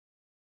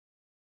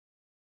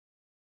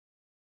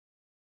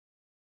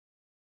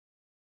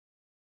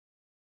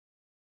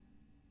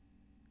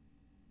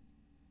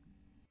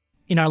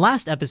In our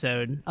last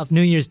episode of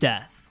New Year's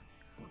Death,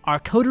 our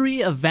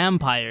coterie of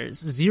vampires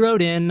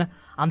zeroed in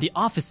on the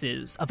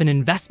offices of an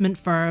investment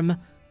firm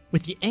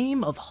with the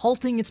aim of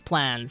halting its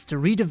plans to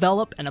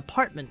redevelop an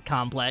apartment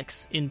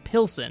complex in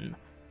Pilsen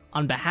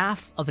on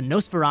behalf of a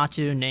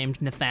Nosferatu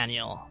named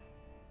Nathaniel.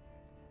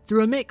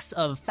 Through a mix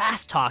of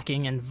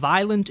fast-talking and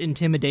violent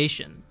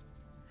intimidation,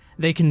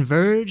 they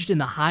converged in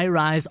the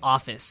high-rise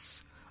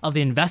office of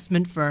the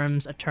investment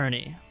firm's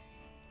attorney.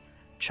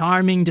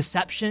 Charming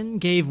deception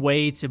gave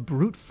way to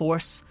brute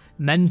force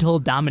mental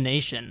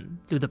domination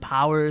through the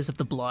powers of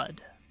the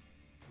blood.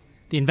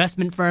 The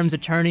investment firm's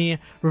attorney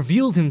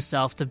revealed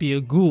himself to be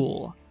a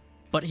ghoul,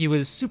 but he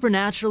was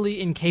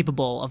supernaturally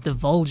incapable of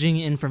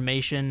divulging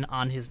information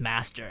on his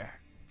master.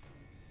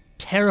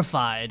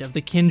 Terrified of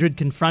the kindred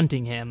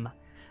confronting him,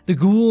 the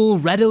ghoul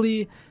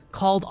readily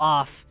called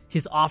off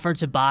his offer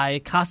to buy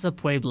Casa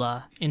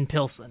Puebla in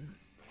Pilsen.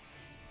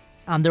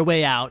 On their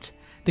way out,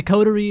 the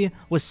coterie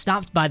was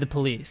stopped by the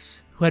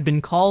police, who had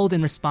been called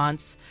in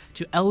response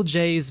to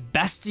LJ's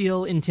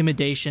bestial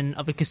intimidation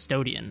of a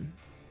custodian.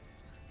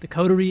 The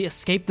coterie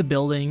escaped the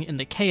building in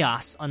the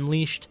chaos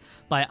unleashed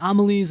by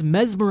Amelie's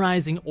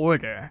mesmerizing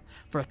order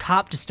for a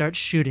cop to start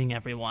shooting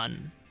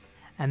everyone,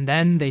 and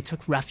then they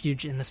took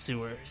refuge in the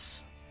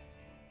sewers.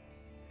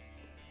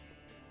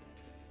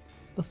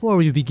 Before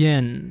we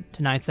begin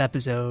tonight's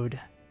episode,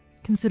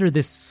 consider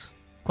this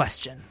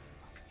question.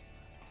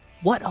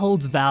 What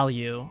holds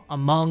value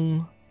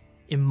among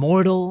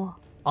immortal,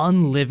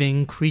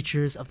 unliving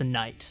creatures of the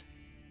night?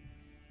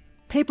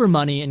 Paper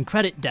money and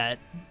credit debt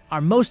are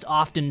most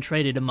often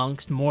traded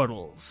amongst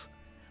mortals,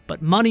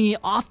 but money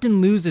often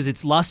loses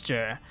its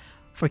luster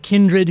for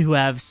kindred who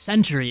have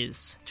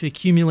centuries to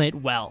accumulate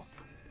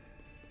wealth.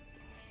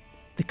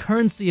 The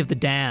currency of the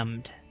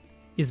damned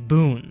is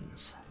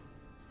boons,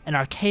 an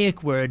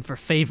archaic word for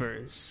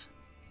favors.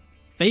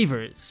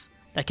 Favors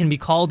that can be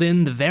called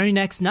in the very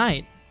next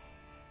night,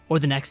 or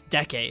the next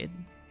decade.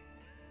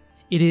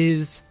 It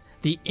is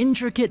the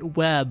intricate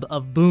web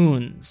of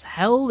boons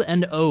held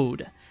and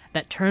owed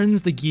that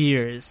turns the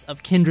gears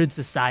of kindred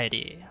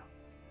society.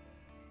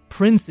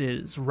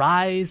 Princes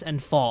rise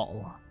and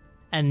fall,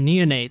 and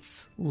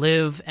neonates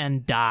live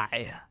and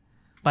die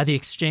by the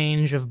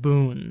exchange of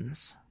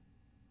boons.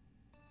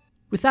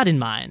 With that in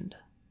mind,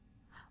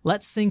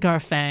 let's sink our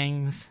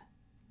fangs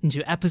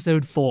into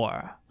Episode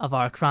 4 of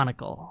our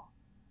chronicle,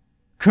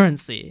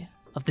 Currency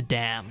of the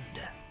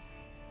Damned.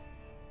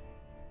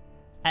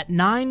 At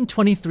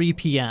 9:23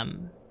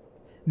 p.m.,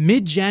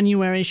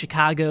 mid-January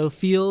Chicago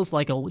feels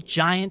like a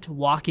giant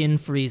walk-in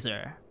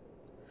freezer,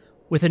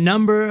 with a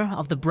number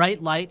of the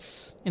bright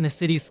lights in the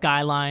city's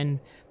skyline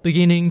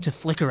beginning to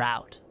flicker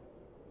out.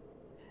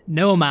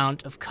 No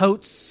amount of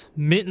coats,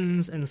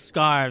 mittens, and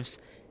scarves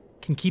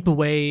can keep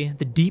away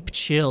the deep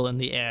chill in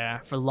the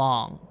air for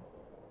long.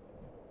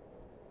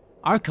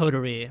 Our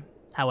coterie,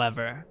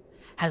 however,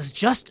 has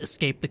just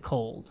escaped the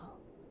cold.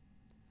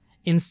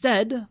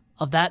 Instead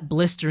of that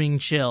blistering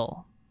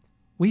chill,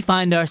 we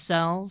find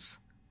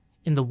ourselves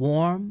in the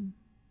warm,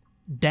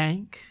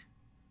 dank,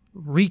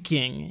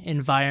 reeking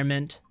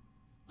environment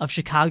of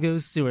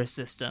Chicago's sewer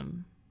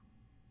system.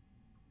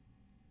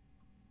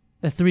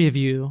 The three of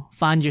you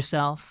find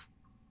yourself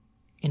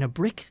in a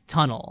brick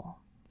tunnel,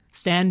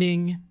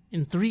 standing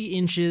in 3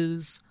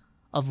 inches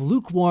of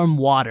lukewarm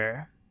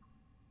water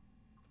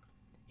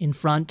in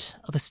front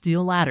of a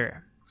steel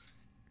ladder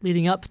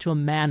leading up to a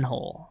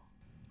manhole.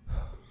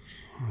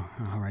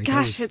 All right,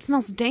 Gosh, it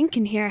smells dank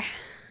in here.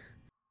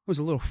 That was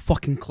a little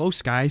fucking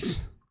close,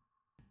 guys.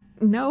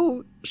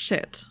 No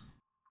shit.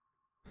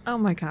 Oh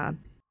my god.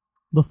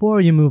 Before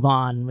you move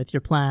on with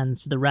your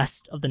plans for the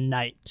rest of the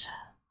night,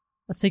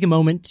 let's take a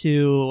moment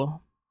to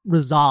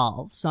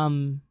resolve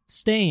some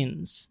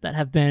stains that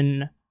have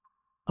been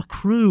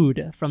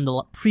accrued from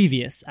the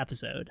previous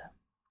episode.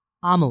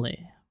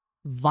 Amelie,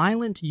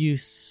 violent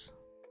use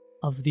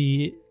of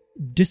the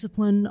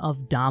discipline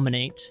of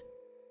dominate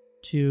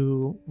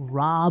to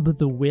rob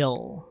the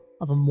will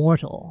of a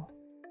mortal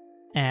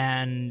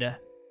and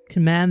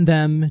command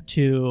them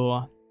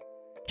to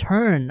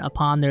turn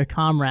upon their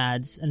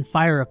comrades and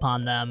fire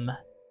upon them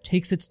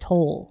takes its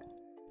toll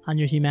on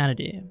your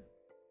humanity.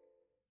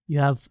 You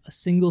have a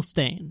single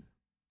stain.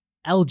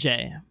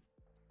 LJ,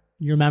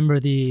 you remember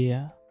the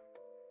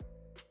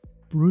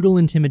brutal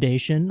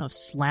intimidation of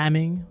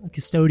slamming a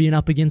custodian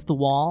up against the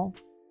wall.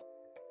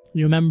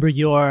 You remember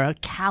your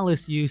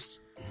callous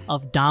use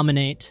of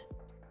dominate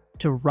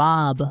to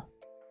rob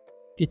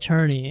the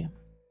attorney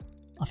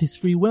of his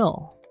free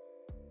will.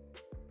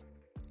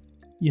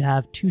 You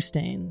have 2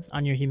 stains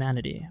on your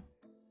humanity.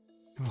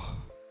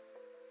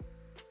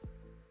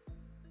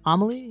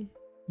 Amelie,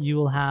 you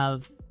will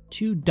have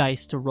 2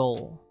 dice to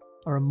roll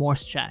a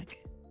remorse check.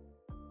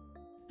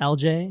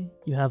 LJ,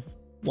 you have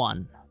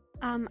 1.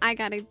 I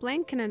got a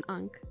blank and an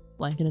unk.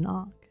 Blank and an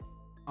onk.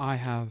 I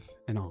have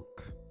an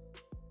onk.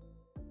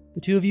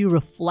 The 2 of you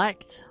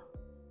reflect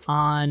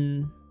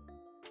on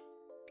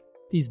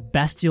these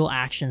bestial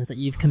actions that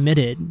you've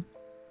committed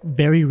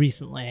very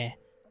recently,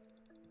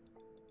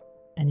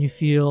 and you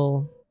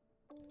feel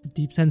a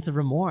deep sense of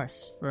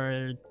remorse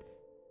for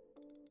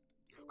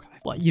How could I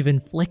have what been you've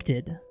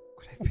inflicted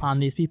could I have been upon so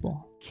these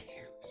people.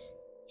 careless?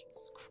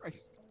 Jesus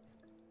Christ.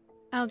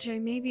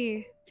 LJ, maybe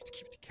We have to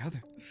keep it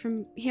together.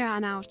 from here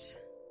on out,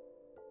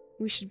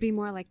 we should be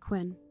more like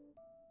Quinn.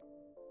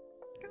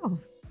 Oh.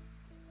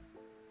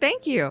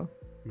 Thank you.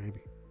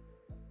 Maybe.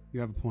 You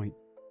have a point.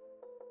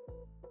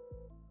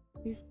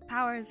 These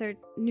powers are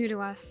new to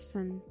us,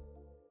 and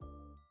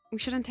we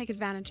shouldn't take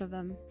advantage of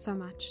them so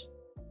much.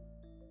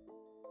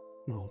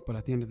 No, but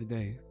at the end of the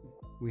day,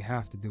 we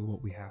have to do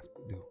what we have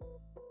to do.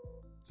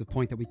 It's a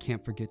point that we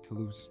can't forget to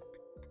lose.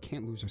 We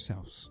can't lose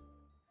ourselves.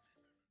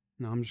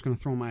 Now, I'm just going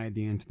to throw my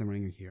idea into the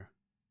ringer here.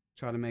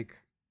 Try to make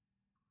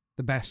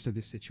the best of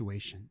this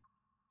situation.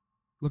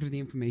 Look at the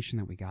information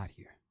that we got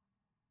here.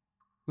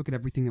 Look at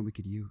everything that we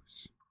could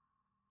use.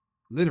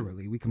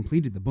 Literally, we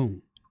completed the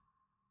boom.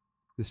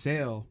 The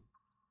sale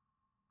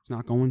is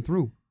not going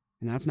through,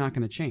 and that's not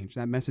going to change.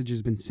 That message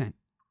has been sent.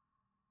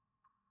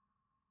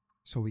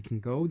 So we can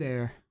go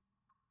there,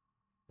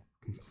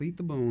 complete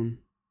the boon,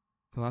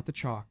 fill out the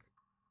chalk,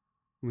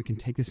 and we can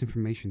take this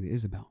information to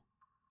Isabel.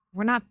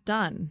 We're not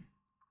done.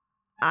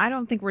 I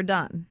don't think we're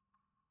done.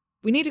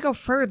 We need to go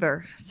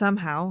further,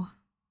 somehow.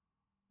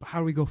 But how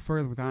do we go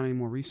further without any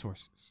more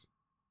resources?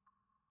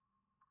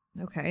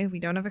 Okay, we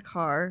don't have a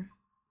car.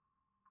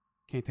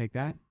 Can't take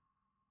that?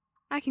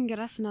 I can get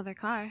us another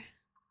car.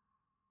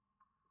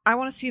 I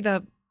want to see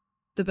the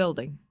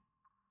building.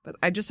 But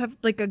I just have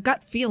like a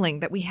gut feeling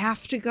that we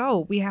have to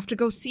go. We have to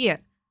go see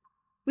it.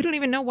 We don't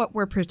even know what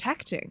we're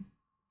protecting.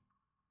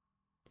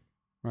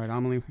 Right,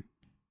 Amelie, what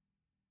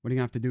are you going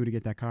to have to do to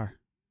get that car?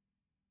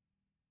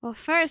 Well,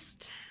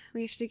 first,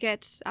 we have to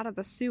get out of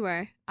the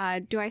sewer.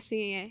 Do I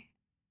see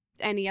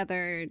any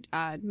other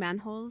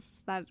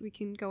manholes that we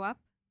can go up?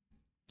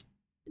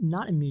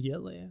 Not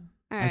immediately.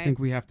 All I right. think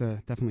we have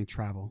to definitely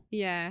travel.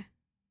 Yeah.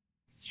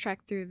 Let's trek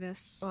through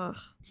this. Ugh.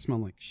 Smell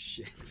like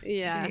shit.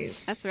 Yeah,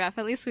 Jeez. that's rough.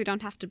 At least we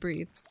don't have to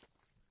breathe.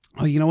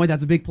 Oh, you know what?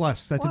 That's a big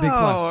plus. That's a big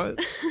plus. Whoa,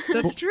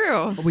 That's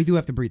true. But we do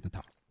have to breathe the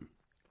top.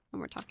 When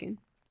we're talking.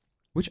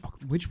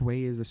 Which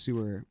way is the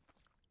sewer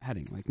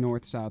heading? Like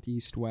north, south,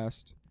 east,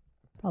 west?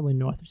 Probably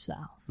north or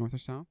south. North or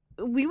south?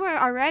 We were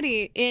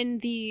already in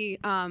the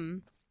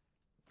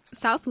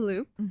South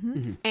Loop,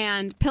 Mm-hmm.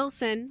 and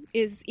Pilsen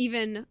is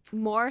even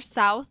more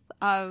south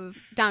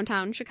of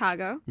downtown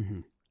Chicago.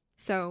 Mm-hmm.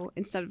 So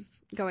instead of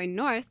going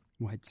north,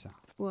 We'll head south.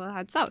 we'll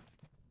head south.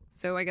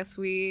 So I guess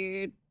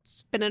we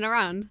spin it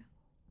around.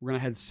 We're going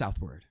to head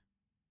southward.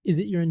 Is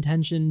it your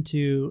intention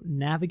to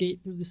navigate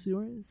through the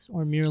sewers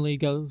or merely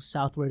go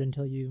southward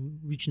until you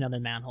reach another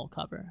manhole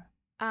cover?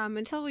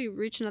 Until we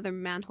reach another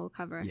manhole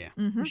cover. Yeah.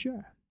 Mm-hmm.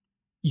 Sure.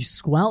 You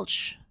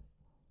squelch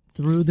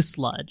through the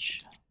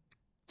sludge.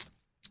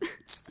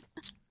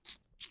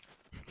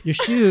 Your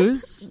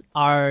shoes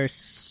are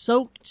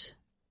soaked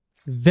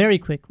very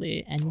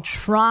quickly, and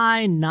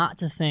try not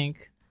to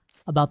think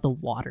about the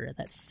water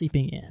that's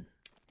seeping in.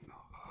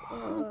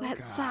 Oh,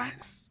 wet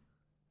socks.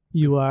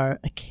 You are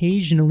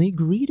occasionally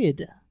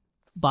greeted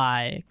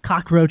by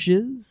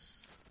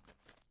cockroaches,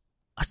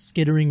 a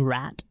skittering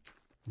rat.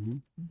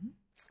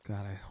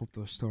 God, I hope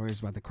those stories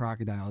about the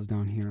crocodiles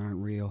down here aren't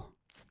real.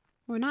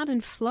 We're not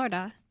in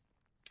Florida.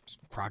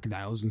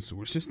 Crocodiles and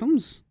sewer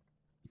systems?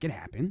 It could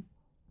happen.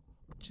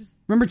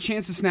 Just Remember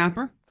Chance the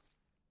Snapper?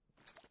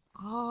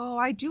 oh,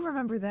 I do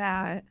remember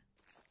that.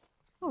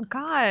 Oh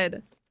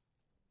God.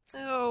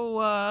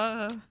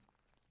 Oh,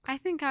 I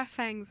think our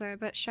fangs are a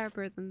bit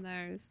sharper than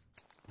theirs.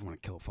 I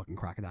want to kill a fucking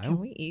can crocodile.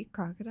 we eat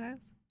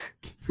crocodiles?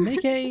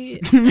 Make a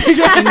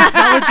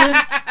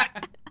intelligence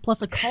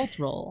plus a cult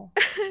roll.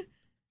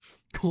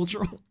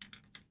 Cultural.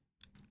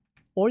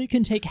 Or you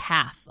can take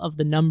half of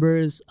the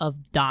numbers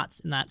of dots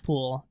in that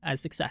pool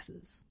as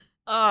successes.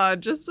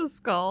 Just a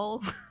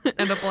skull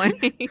and a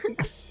blank.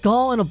 A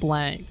skull and a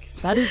blank.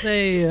 That is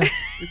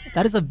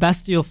a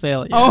bestial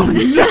failure. Oh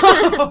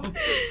no!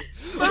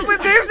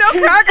 but there's no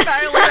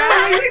crocodile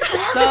left.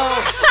 So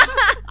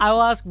I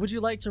will ask, would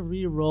you like to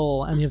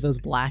re-roll any of those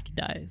black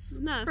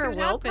dice? No, For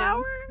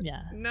willpower?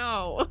 Yes.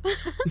 No.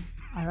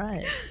 All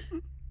right.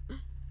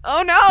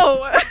 Oh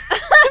no.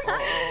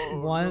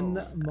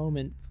 One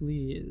moment,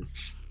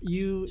 please.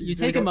 You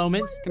take a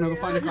moment. Can I go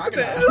find a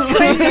crocodile?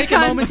 You take a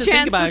moment to think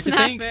Chance about it. the To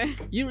think,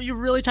 Snapper. you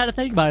really try to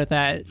think about it.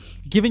 That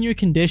given your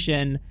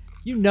condition,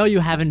 you know you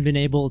haven't been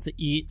able to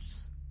eat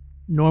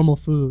normal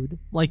food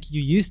like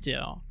you used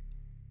to.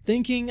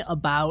 Thinking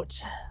about,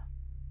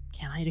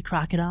 can I eat a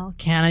crocodile?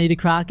 Can I eat a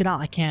crocodile?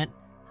 I can't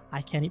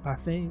eat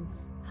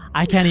parfaits.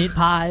 I can't eat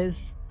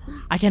pies.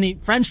 I can't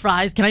eat French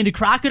fries. Can I eat a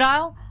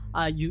crocodile?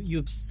 You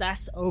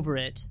obsess over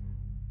it,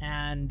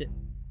 and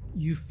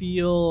you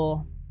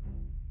feel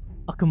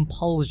a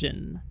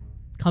compulsion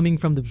coming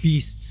from the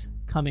beast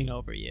coming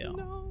over you.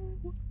 No.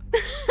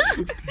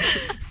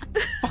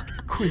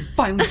 Fucking Quinn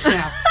finally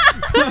snapped.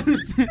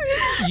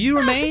 You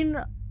remain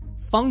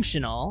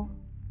functional,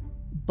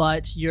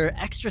 but your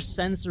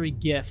extrasensory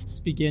gifts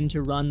begin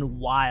to run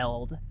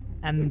wild,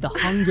 and the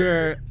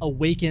hunger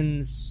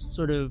awakens,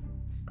 sort of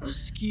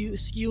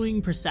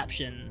skewing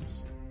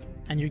perceptions.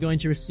 and you're going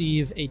to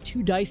receive a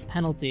 2 dice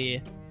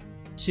penalty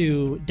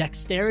to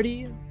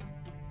dexterity,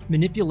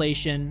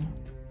 manipulation,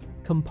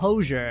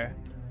 composure,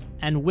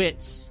 and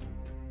wits,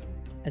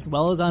 as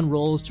well as on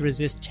rolls to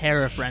resist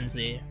terror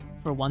frenzy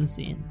for 1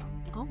 scene.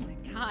 Oh my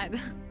god.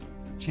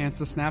 Chance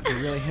to snap to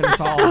really hit us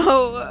all.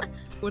 So,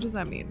 what does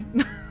that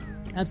mean?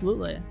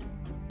 Absolutely.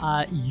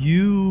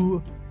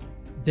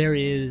 There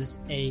is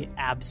a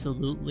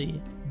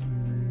absolutely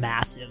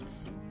massive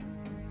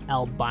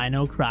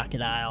albino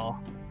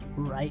crocodile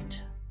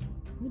right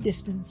in the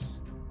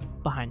distance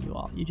behind you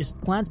all. You just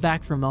glance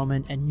back for a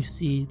moment and you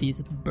see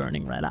these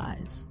burning red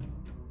eyes.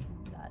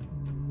 That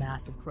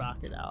massive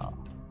crocodile.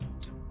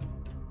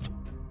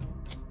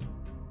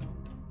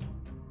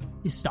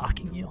 He's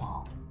stalking you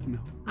all. No.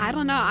 I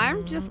don't know.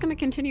 I'm just gonna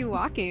continue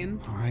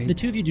walking. All right. The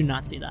 2 of you do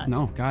not see that.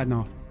 No, God,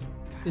 no.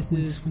 This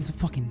When's is the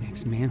fucking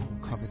next manhole a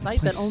cover? This sight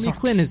place that only sucks.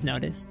 Quinn has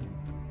noticed.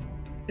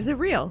 Is it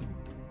real?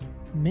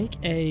 Make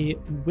a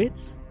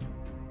wits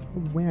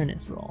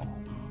awareness roll.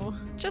 Oh,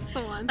 just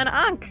the one. An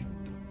Ankh.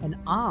 An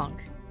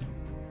Ankh.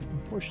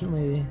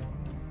 Unfortunately,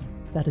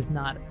 that is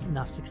not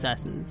enough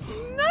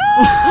successes.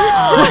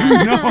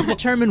 To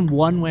determine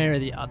one way or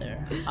the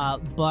other.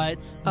 But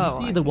you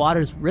see the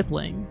water's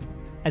rippling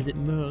as it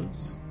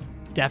moves.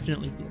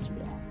 Definitely feels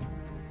real.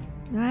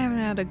 I haven't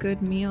had a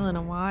good meal in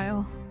a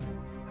while.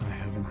 I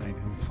haven't either.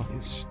 I'm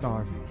fucking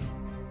starving.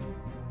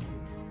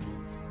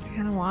 I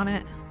kind of want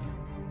it.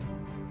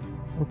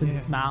 Opens Yeah.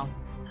 its mouth.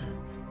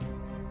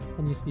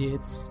 And you see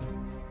it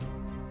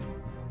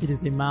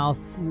is a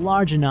mouth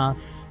large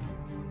enough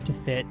to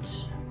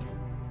fit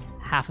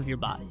half of your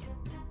body.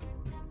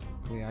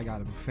 Luckily, I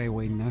got a buffet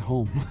waiting at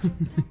home.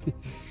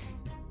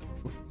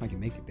 I can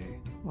make it there.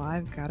 Well,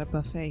 I've got a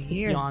buffet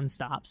Its here. yawn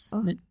stops Oh.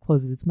 and it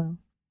closes its mouth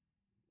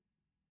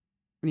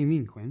What do you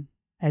mean, Quinn?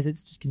 as it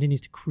just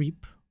continues to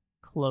creep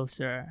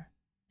closer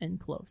and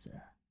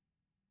closer.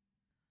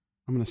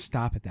 I'm gonna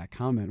stop at that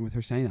comment with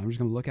her saying that. I'm just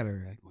gonna look at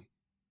her like, wait.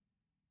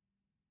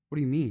 What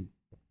do you mean?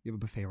 You have a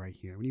buffet right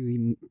here. What do you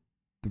mean?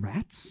 The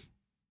rats?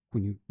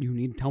 When you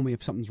need to tell me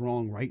if something's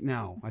wrong right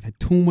now. I've had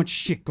too much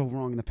shit go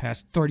wrong in the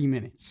past 30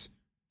 minutes.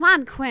 Come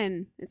on,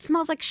 Quinn. It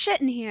smells like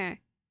shit in here.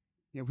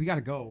 Yeah, we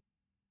gotta go.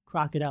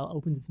 Crocodile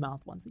opens its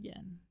mouth once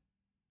again,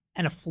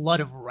 and a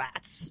flood of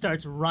rats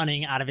starts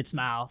running out of its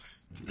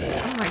mouth.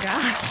 Oh my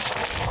gosh.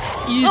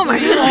 Easily, my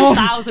God.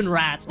 1,000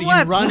 rats begin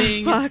What the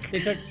running. fuck? They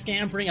start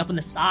scampering up on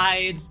the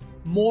sides.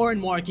 More and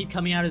more keep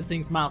coming out of this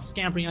thing's mouth,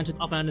 scampering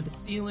up onto the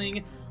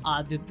ceiling.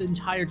 The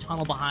entire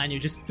tunnel behind you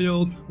just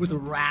filled with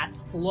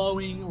rats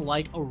flowing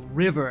like a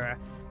river,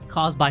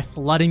 caused by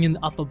flooding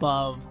up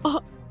above,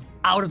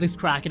 out of this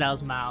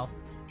crocodile's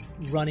mouth,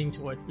 running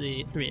towards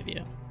the 3 of you.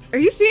 Are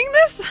you seeing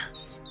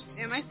this?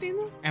 Am I seeing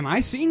this? Am I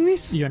seeing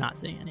this? You're not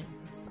seeing any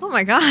of this. Oh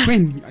my god.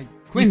 Quinn,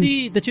 You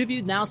see, the 2 of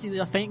you now see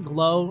a faint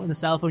glow in the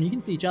cell phone. You can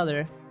see each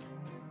other,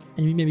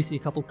 and you maybe see a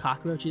couple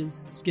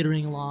cockroaches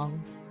skittering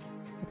along,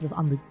 sort of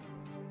on the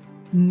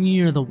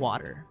near the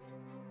water.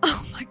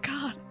 Oh my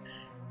god.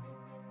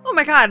 Oh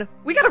my god.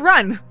 We gotta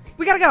run.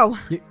 We gotta go.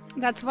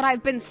 That's what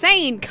I've been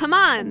saying. Come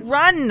on.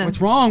 Run.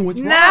 What's wrong? What's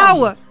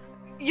now. wrong?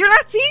 You're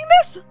not seeing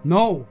this?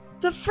 No.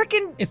 The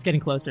freaking. It's getting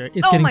closer.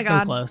 It's Oh getting my so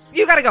god. close.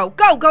 You gotta go.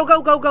 Go, go,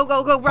 go, go, go,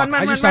 go, go. Run, Fuck,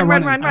 I run, just run, started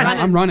run, running. run, run.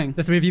 I'm running.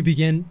 The 3 of you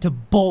begin to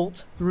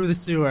bolt through the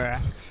sewer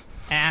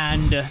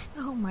and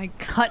Oh my god.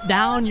 cut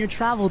down your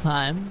travel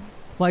time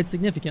quite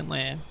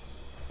significantly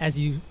as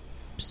you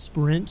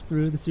sprint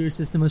through the sewer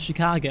system of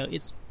Chicago.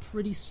 It's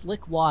pretty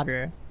slick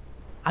water.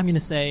 I'm going to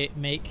say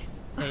make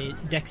a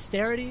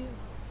dexterity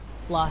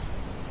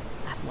plus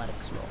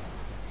athletics roll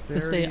to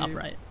stay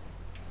upright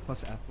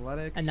Plus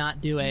athletics. and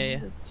not do a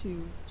The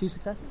 2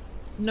 successes.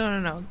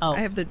 No. Oh. I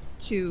have the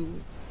 2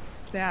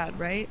 bad,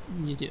 right?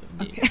 You do.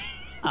 indeed. Okay.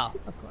 Oh,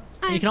 of course.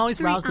 I And you can have always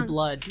 3 rouse the unks.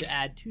 blood to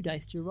add 2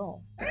 dice to your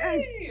roll.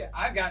 Hey,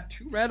 I've got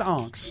 2 red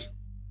onks.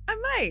 I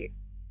might.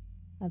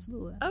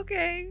 Absolutely.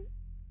 Okay.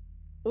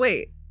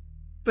 Wait.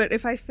 But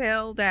if I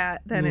fail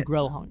that, then you will it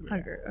grow hungry.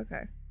 hunger.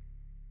 Okay.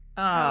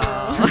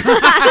 Oh.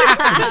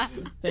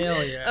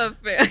 Failure. A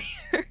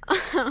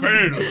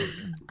failure.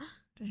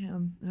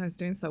 Damn, I was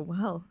doing so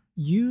well.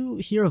 You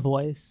hear a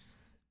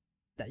voice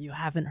that you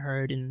haven't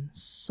heard in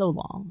so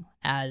long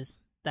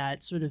as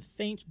that sort of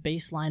faint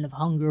bass line of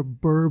hunger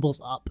burbles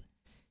up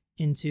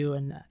into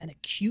an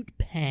acute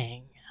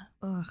pang.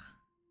 Ugh.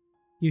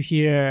 You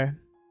hear,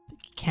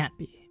 it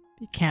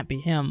can't be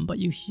him, but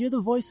you hear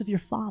the voice of your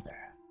father.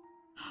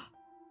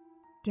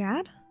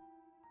 Dad?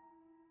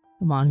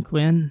 Come on,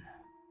 Quinn.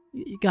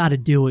 You gotta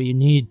do what you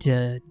need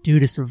to do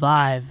to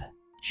survive.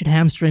 You should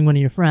hamstring one of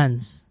your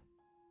friends.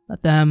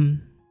 Let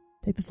them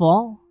take the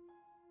fall,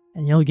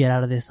 and you'll get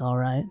out of this all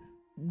right.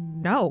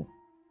 No.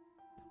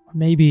 Or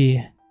maybe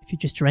if you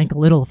just drank a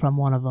little from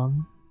one of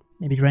them,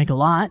 maybe drank a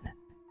lot,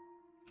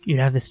 you'd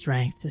have the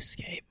strength to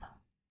escape.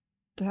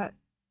 That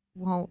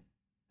won't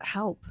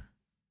help.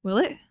 Will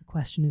it? The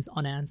question is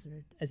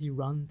unanswered as you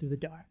run through the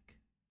dark.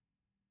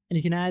 And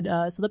you can add,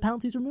 so the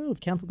penalty's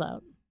removed, cancelled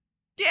out.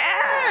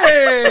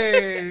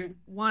 Hey!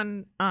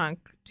 1 onk,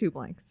 2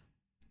 blanks.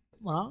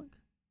 1 onk?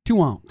 2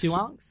 onks. 2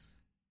 onks?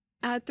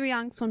 3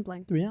 onks, 1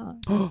 blink. 3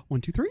 onks.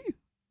 1, 2, 3.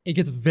 It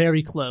gets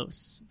very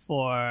close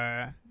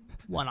for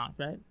 1 onk,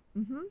 right?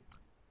 Mm-hmm.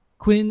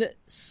 Quinn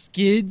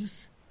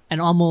skids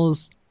and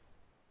almost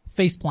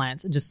face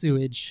plants into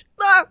sewage,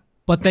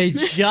 but they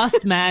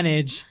just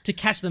manage to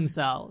catch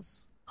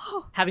themselves.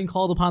 Having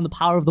called upon the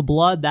power of the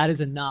blood, that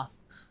is enough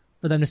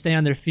for them to stay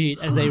on their feet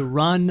as they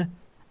run,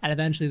 and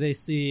eventually they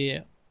see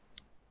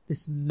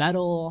this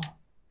metal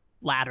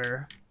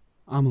ladder.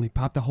 Amelie,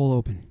 pop the hole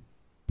open.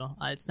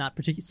 It's not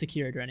particularly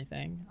secured or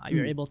anything.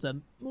 You're able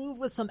to move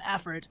with some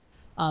effort,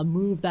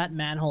 move that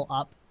manhole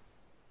up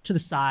to the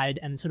side,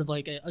 and sort of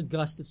like a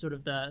gust of sort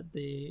of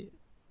the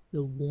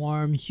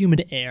warm,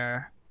 humid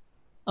air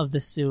of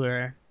the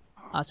sewer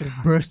sort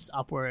of bursts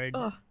upward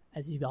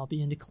as you all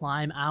begin to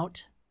climb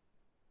out.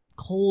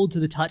 Cold to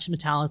the touch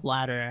metallic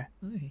ladder,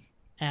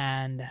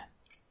 and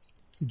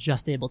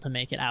just able to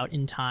make it out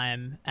in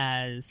time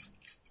as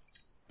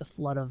the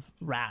flood of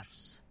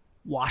rats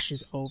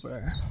washes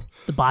over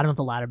the bottom of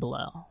the ladder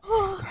below.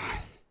 God.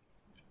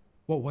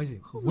 What was it?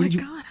 Oh What my did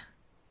you, God.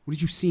 What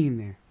did you see in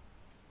there?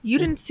 You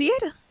didn't see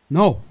it?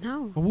 No.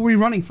 No. What were we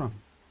running from?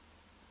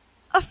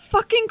 A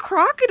fucking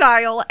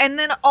crocodile and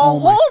then a Oh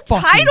my whole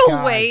fucking tidal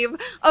God. wave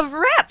of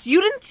rats. You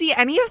didn't see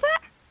any of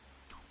that?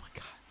 Oh my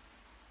God.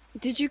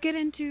 Did you get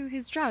into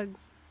his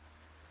drugs?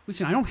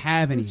 Listen, I don't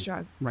have any Whose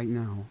drugs? right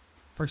now.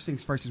 First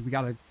things first is we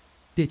gotta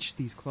ditch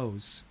these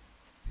clothes.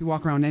 If we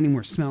walk around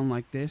anywhere smelling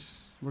like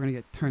this, we're gonna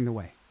get turned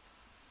away.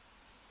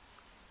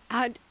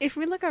 If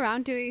we look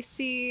around, do we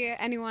see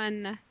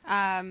anyone?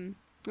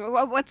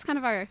 What's kind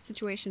of our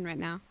situation right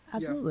now?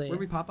 Absolutely. Where do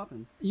we pop up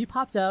in? You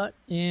popped out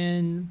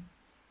in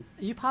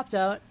the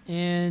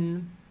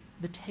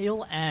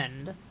tail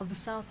end of the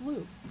South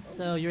Loop.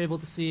 So you're able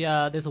to see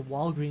there's a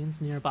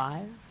Walgreens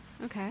nearby.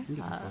 Okay. We can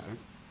get some clothes there.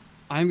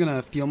 I'm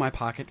gonna feel my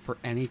pocket for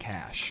any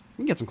cash.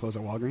 We can get some clothes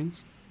at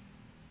Walgreens.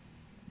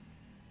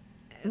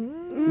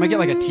 Might get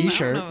like a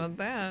t-shirt. I don't know about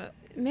that.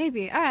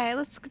 Maybe. All right,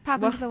 let's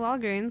pop into the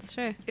Walgreens.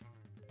 Sure.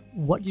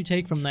 What you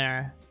take from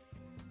there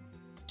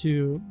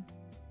to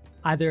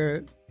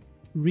either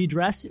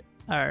redress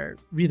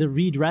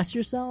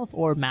yourself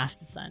or mask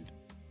the scent.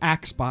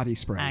 Axe body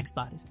spray. Axe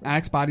body spray.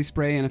 Axe body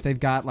spray, and if they've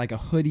got like a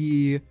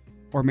hoodie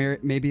or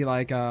maybe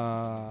like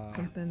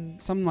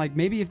something like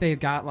maybe if they've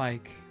got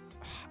like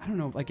I don't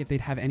know, like if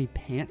they'd have any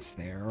pants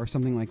there or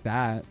something like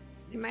that.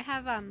 You might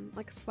have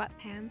like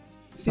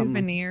sweatpants.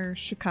 Souvenir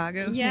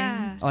Chicago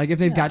Yeah. things. Like if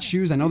they've got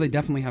shoes, I know they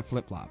definitely have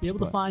flip flops. Be able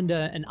to find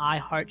an I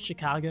Heart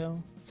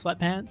Chicago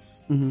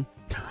sweatpants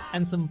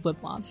and some flip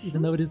flops,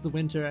 even though it is the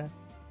winter.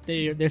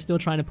 They're still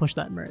trying to push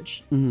that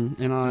merch. And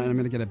I'm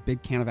gonna get a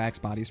big can of Axe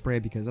body spray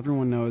because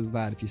everyone knows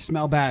that if you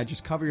smell bad,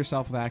 just cover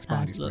yourself with Axe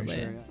body Absolutely.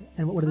 spray. Sure, yeah.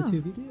 And what do the two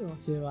of you do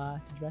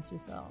to dress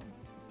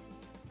yourselves?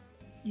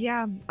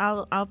 Yeah,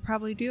 I'll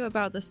probably do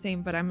about the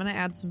same, but I'm gonna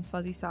add some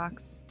fuzzy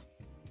socks.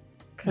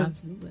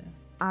 Because Absolutely.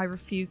 I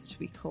refuse to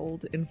be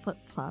cold in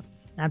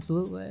flip-flops.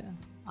 Absolutely.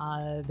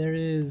 There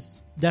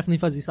is definitely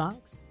fuzzy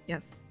socks,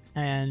 Yes.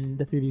 and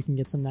the three of you can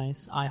get some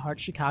nice I Heart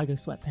Chicago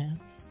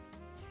sweatpants.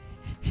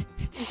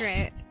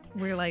 Great.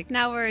 We're like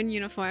Now we're in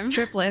uniform.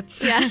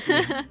 triplets.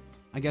 Yeah.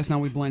 I guess now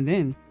we blend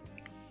in.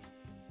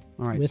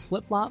 All right. With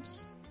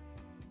flip-flops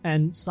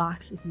and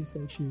socks if you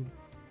so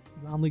choose.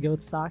 Zombie go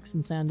with socks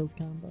and sandals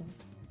combo.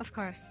 Of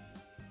course.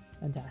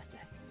 Fantastic.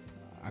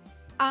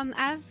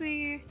 As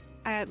we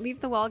leave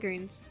the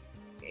Walgreens,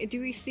 do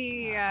we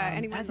see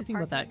anyone? As in you the think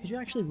park? about that, could you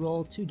actually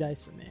roll 2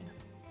 dice for me?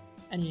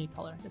 Any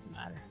color, doesn't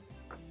matter.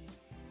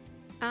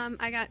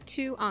 I got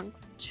 2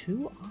 onks.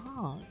 2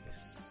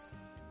 onks.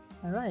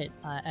 All right.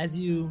 As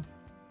you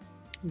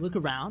look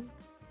around,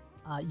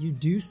 you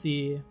do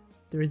see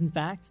there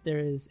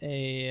is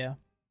a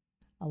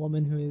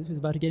woman who's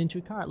about to get into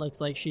a car. It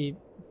looks like she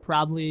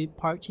probably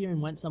parked here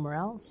and went somewhere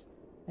else.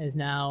 Is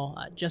now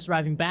just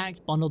arriving back,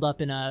 bundled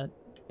up in a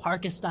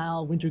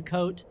parka-style winter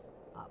coat,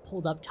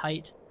 pulled up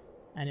tight,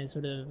 and is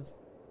sort of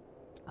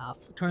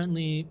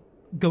currently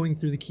going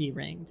through the key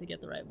ring to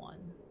get the right one.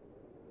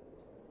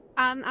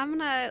 I'm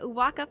gonna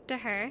walk up to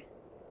her.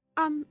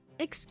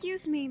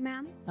 Excuse me,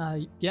 ma'am.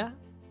 Yeah.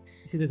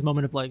 You see there's a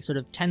moment of like sort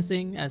of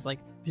tensing as like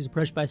she's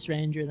approached by a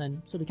stranger,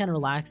 then sort of kind of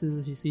relaxes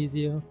as she sees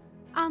you.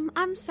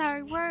 I'm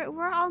sorry.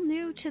 We're all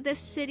new to this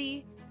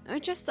city. We're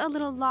just a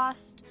little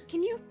lost.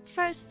 Can you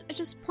first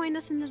just point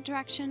us in the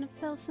direction of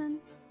Pilsen?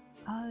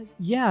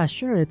 Yeah,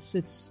 sure.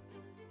 It's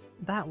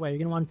that way. You're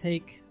gonna want to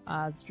take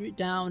the street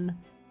down,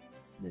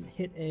 then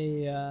hit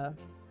the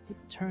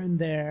turn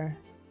there,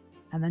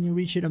 and then you'll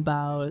reach it in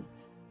about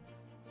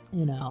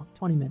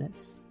 20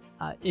 minutes.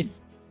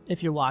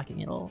 If you're walking,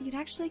 it'll. You'd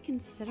actually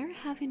consider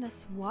having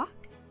us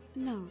walk?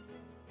 No.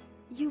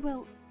 You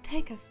will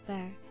take us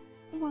there,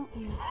 won't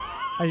you?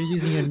 Are you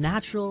using your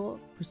natural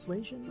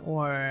persuasion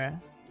or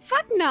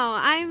Fuck no,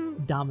 I'm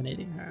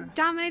dominating her?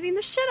 dominating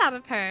the shit out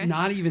of her.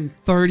 Not even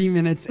 30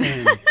 minutes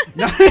in.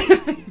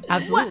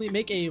 Absolutely. What?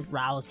 Make a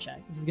rouse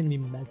check. This is gonna be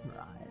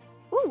mesmerize.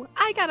 Ooh,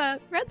 I got a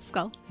red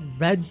skull.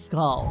 Red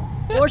skull.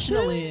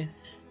 Fortunately,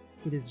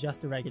 it is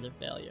just a regular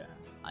failure.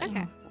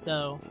 Okay.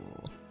 So,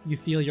 you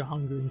feel your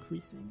hunger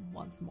increasing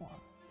once more.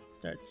 It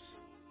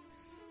starts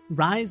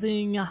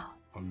rising,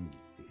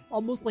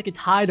 almost like a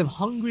tide of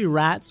hungry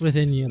rats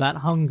within you. That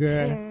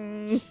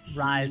hunger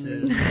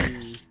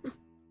rises.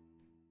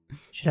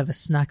 Should have a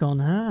snack on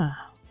her.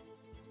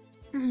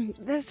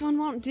 This one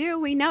won't do.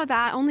 We know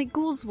that. Only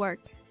ghouls work.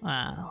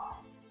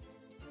 Well,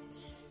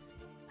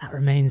 that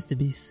remains to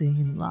be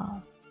seen,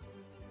 love.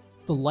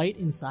 The light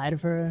inside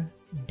of her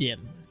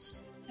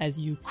dims as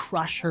you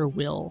crush her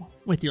will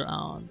with your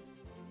own.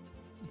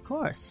 Of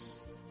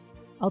course.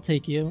 I'll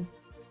take you.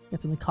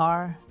 Gets in the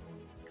car.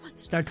 Come on.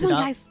 Starts Come it on,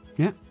 up. guys.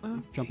 Yeah,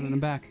 jumping in the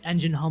back.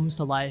 Engine hums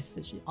to life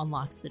as she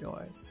unlocks the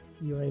doors.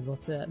 You're able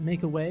to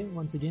make a way,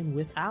 once again,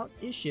 without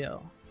issue,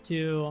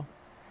 to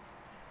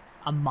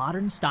a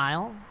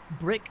modern-style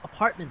brick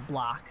apartment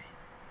block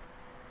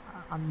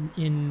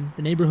in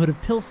the neighborhood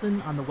of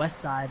Pilsen on the west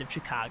side of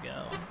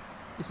Chicago.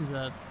 This is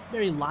a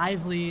very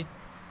lively,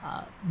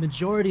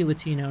 majority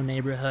Latino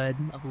neighborhood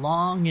of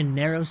long and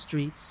narrow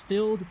streets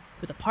filled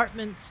with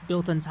apartments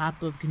built on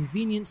top of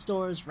convenience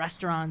stores,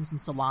 restaurants,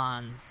 and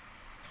salons.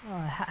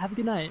 Have a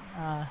good night.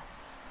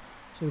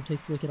 Sort of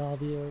takes a look at all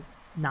of you,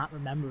 not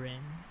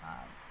remembering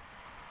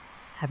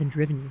having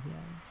driven you here.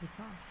 Takes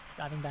off,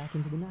 driving back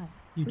into the night.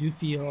 You do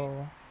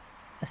feel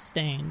a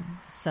stain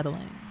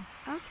settling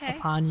Okay.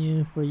 upon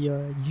you for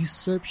your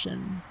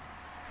usurpation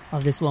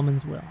of this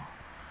woman's will.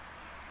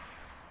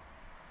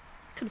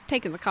 Could have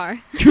taken the car.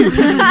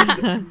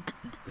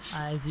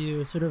 As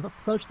you sort of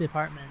approach the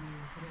apartment,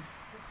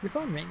 your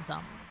phone rings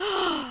on you.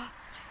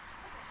 It's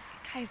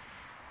guys,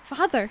 it's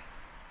father.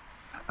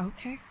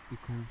 Okay. Be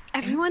cool.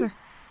 Everyone, Answer.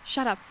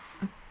 shut up.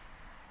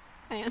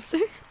 I answer.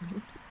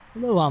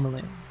 Hello,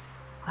 Amelie.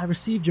 I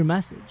received your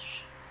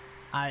message.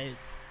 I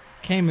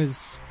came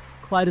as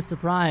quite a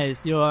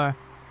surprise. You're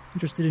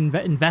interested in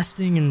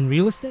investing in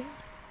real estate?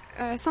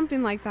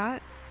 Something like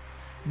that.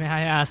 May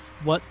I ask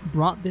what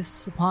brought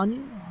this upon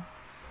you?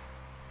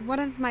 One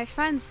of my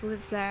friends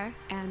lives there,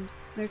 and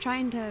they're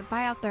trying to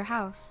buy out their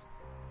house.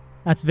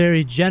 That's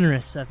very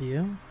generous of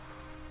you,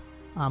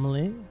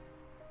 Amelie.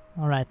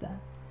 All right, then.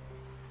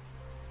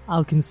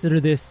 I'll consider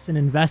this an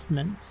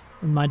investment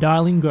in my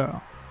darling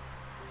girl.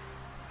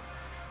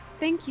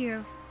 Thank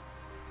you.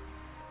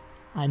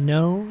 I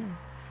know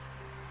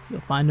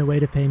you'll find a way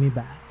to pay me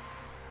back.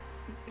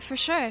 For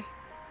sure.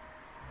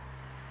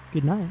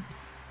 Good night.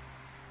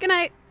 Good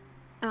night.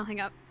 And I'll hang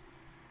up.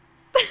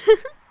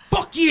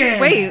 Fuck yeah!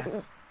 Wait,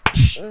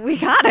 we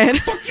got it.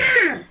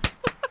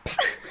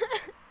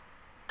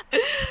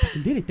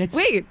 Fucking did it.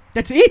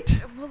 That's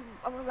it. Well,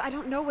 I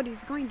don't know what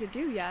he's going to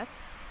do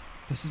yet.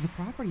 This is the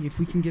property. If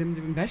we can get him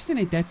to invest in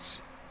it,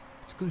 that's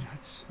good.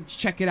 Let's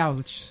check it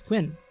out.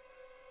 Quinn,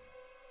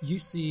 you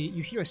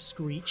hear a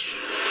screech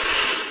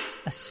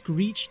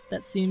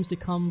that seems to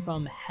come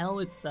from hell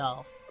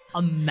itself.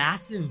 A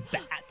massive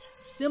bat,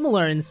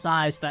 similar in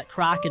size to that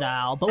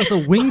crocodile, but with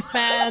a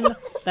wingspan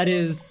that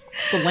is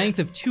the length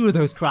of two of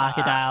those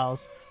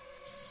crocodiles,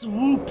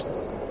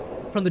 swoops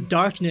from the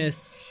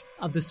darkness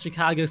of the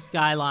Chicago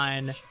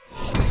skyline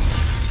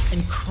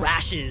and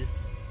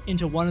crashes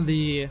into one of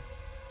the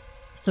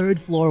third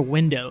floor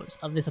windows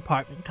of this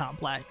apartment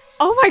complex.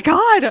 Oh my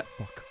god!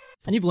 Fuck.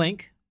 And you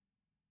blink.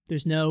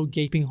 There's no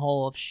gaping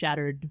hole of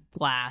shattered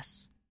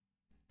glass.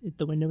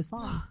 The window is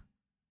fine.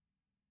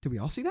 Did we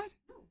all see that?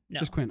 No,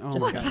 Just Quinn. Oh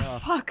just my What Quinn. the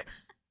god. fuck?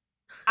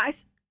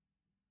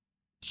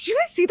 Did you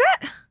guys see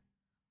that?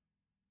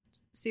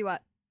 See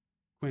what?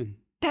 Quinn.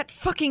 That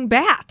fucking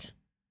bat.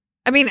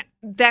 I mean,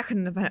 that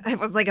couldn't have been. It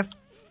was like a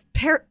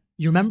pair.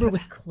 You remember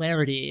with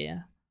clarity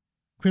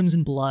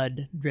crimson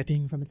blood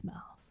dripping from its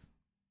mouth.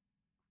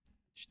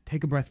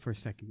 Take a breath for a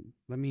second.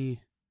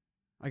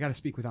 I gotta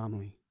speak with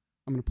Amelie.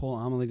 I'm gonna pull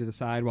Amelie to the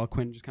side while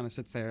Quinn just kind of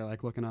sits there,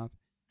 like, looking up.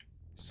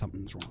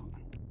 Something's wrong.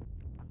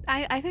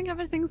 I think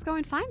everything's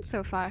going fine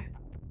so far.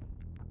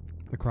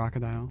 The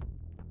crocodile.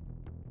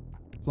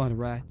 Flood of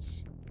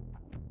rats.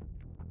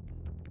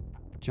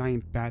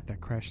 Giant bat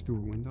that crashed through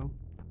a window.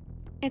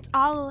 It's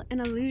all an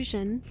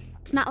illusion.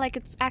 It's not like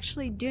it's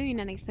actually doing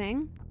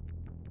anything.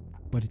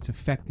 But it's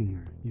affecting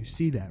her. You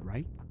see that,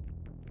 right?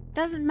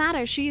 Doesn't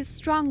matter. She is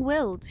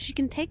strong-willed. She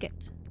can take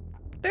it.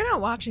 They're not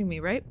watching me,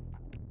 right?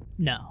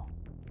 No.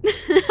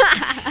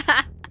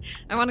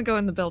 I want to go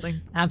in the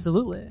building.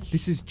 Absolutely.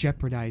 This is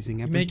jeopardizing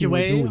You everything make your we're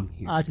way doing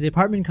here. to the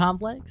apartment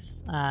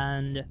complex,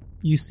 and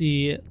you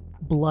see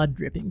blood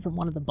dripping from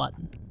one of the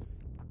buttons.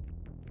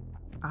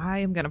 I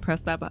am gonna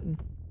press that button.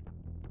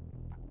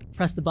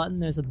 Press the button,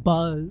 there's a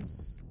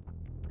buzz.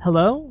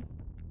 Hello?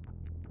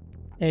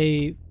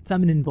 A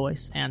feminine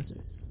voice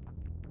answers.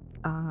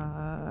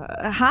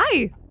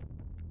 Hi.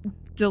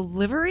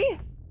 Delivery?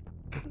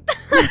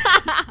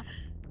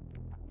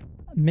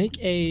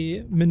 Make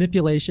a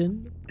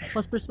manipulation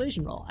plus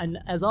persuasion roll. And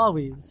as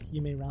always,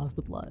 you may rouse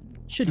the blood.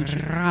 Should you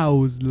choose.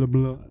 Rouse the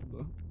blood.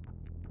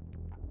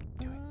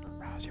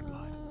 Rouse your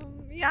blood.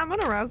 Yeah, I'm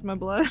gonna rouse my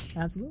blood.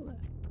 Absolutely.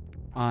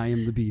 I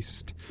am the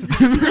beast.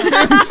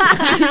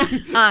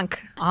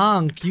 Ankh.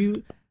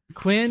 You,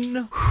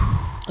 Quinn,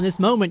 in this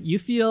moment, you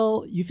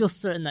feel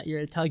certain that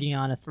you're tugging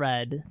on a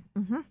thread.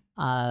 Mm-hmm.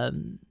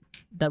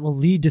 that will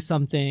lead to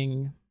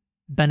something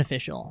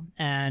beneficial,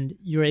 and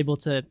you're able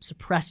to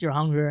suppress your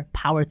hunger,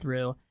 power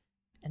through,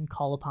 and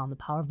call upon the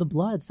power of the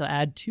blood. So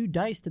add 2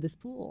 dice to this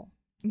pool.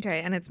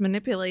 Okay, and it's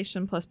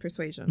manipulation plus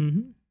persuasion.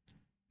 Mm-hmm.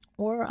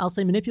 Or I'll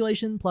say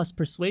manipulation plus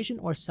persuasion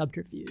or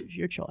subterfuge,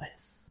 your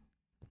choice.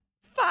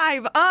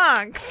 5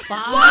 onks. 5.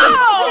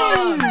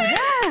 Whoa!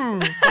 Whoa!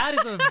 That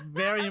is a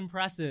very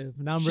impressive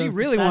number. She of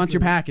really wants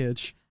your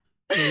successes.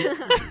 package.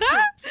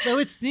 So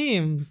it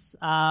seems.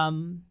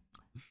 The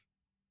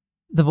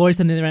voice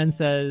on the other end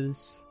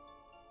says,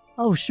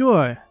 "Oh,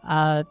 sure.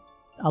 I'll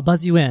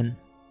buzz you in."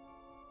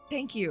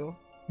 Thank you.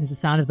 There's the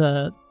sound of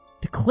the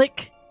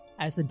click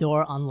as the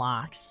door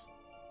unlocks.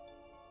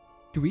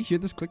 Do we hear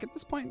this click at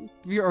this point?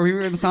 Are we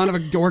hearing the sound of a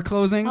door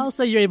closing? I'll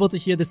say you're able to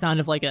hear the sound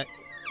of like a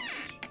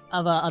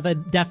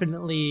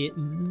definitely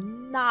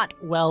not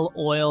well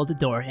oiled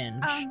door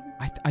hinge.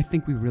 I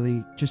think we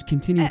really just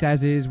continue with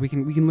as is. We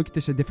can look at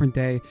this a different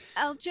day.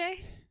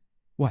 LJ?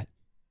 What?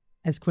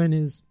 As Quinn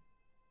is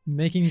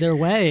making their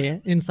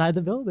way inside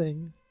the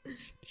building.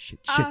 Shit.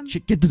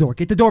 Get the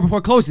door before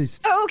it closes.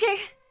 Oh, okay.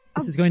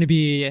 This is going to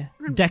be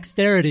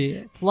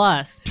dexterity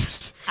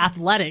plus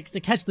athletics to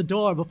catch the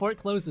door before it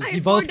closes. I You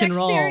have both 4 can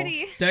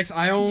dexterity. Dex,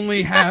 I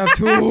only have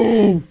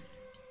 2.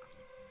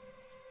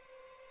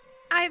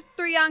 I have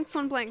 3 onks,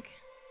 1 blink. roll.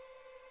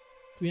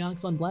 3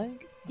 onks, 1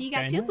 blank. You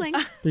got Very 2 nice.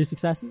 blinks. 3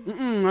 successes. I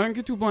didn't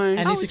get 2 blanks.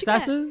 Any what'd you get?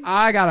 successes?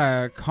 I got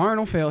a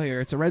cardinal fail here.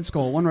 It's a red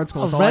skull. 1 red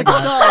skull. That's A all I red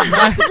got. skull.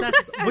 No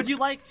successes. Would you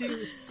like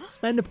to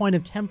spend a point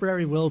of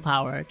temporary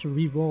willpower to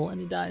re-roll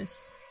any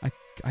dice?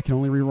 I can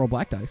only reroll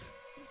black dice.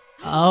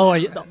 Oh,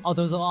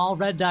 those are all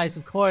red dice.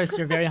 Of course,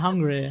 you're very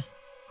hungry.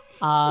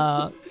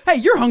 Hey,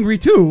 you're hungry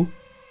too.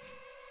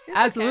 It's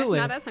Absolutely.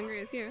 Okay. Not as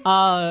hungry as you.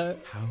 How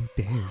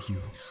dare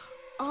you?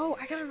 Oh,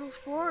 I gotta roll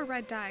 4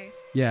 red die.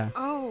 Yeah.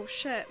 Oh,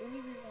 shit. Let me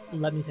reroll that.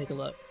 let me take a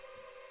look.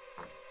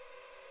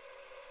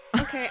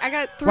 Okay, I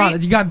got 3. Wow,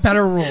 you got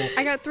better roll.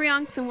 I got 3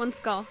 onks and 1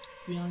 skull.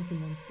 3 onks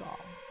and 1 skull.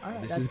 All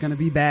right, This is gonna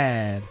be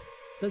bad.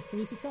 That's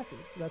 3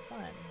 successes. So that's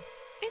fine.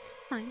 It's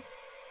fine.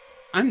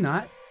 I'm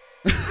not.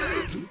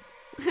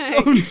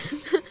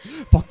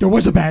 Fuck, there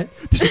was a bat.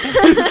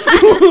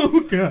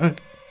 Oh,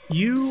 God.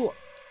 You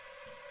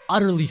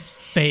utterly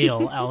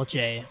fail,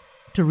 LJ,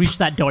 to reach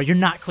that door. You're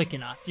not quick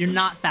enough. You're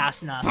not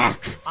fast enough.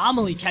 Fuck.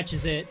 Amelie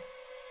catches it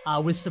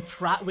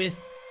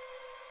with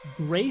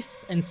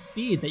grace and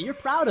speed that you're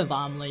proud of,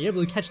 Amelie. You're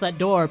able to catch that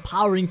door,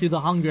 powering through the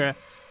hunger,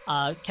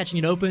 catching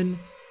it open,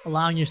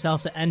 allowing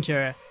yourself to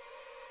enter.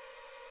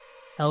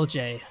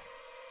 LJ,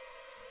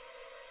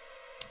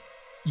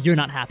 you're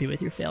not happy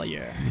with your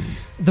failure.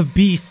 The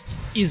beast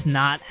is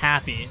not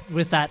happy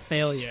with that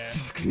failure.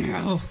 Fucking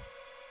hell.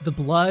 The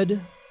blood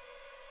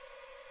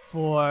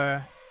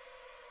for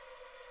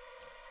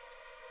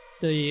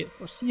the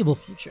foreseeable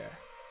future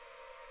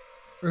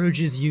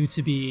urges you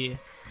to be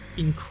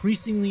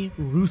increasingly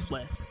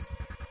ruthless.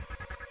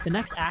 The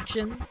next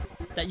action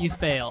that you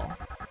fail,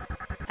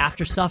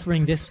 after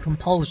suffering this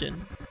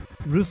compulsion,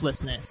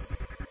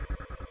 ruthlessness,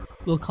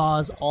 will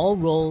cause all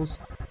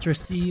rolls to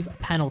receive a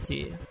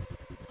penalty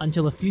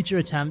until a future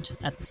attempt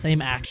at the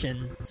same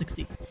action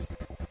succeeds.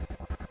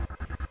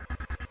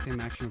 Same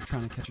action of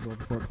trying to catch a door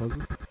before it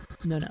closes?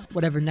 No.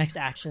 Whatever next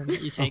action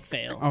that you take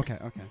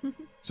fails. Okay.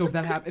 So if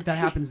that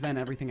happens, then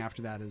everything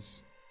after that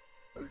is...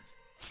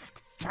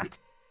 Fuck!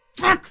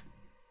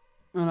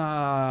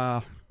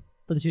 But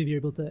the two of you are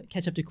able to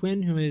catch up to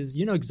Quinn, who is,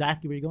 you know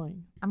exactly where you're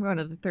going. I'm going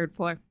to the 3rd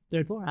floor.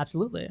 3rd floor,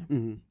 absolutely.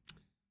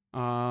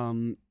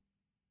 Mm-hmm.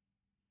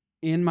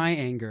 In my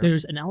anger...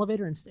 There's an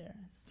elevator and stairs.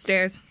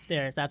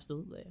 Stairs.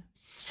 Absolutely.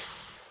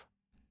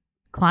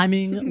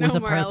 Climbing No with a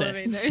more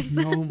purpose. elevators.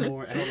 No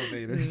more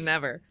elevators.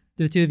 Never.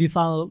 The two of you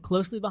follow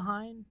closely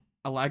behind,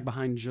 I lag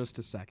behind just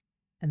a second.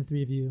 and the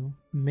 3 of you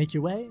make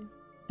your way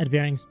at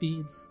varying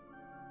speeds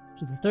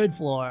to the 3rd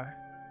floor,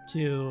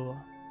 to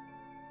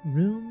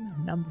room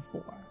number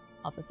 4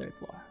 of the 3rd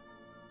floor.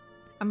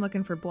 I'm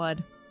looking for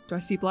blood. Do I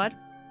see blood?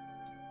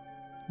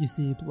 You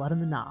see blood on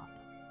the knob.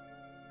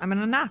 I'm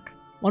gonna knock.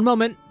 1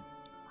 moment.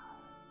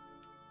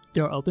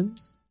 Door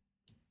opens.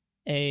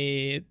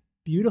 A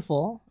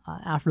beautiful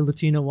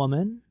Afro-Latina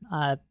woman,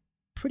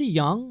 pretty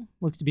young,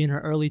 looks to be in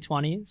her early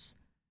 20s.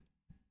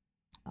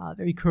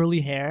 Very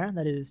curly hair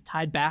that is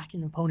tied back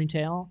in a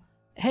ponytail.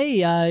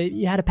 Hey,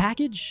 you had a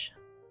package?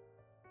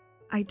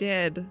 I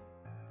did,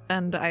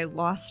 and I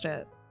lost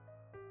it.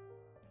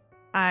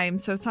 I'm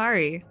so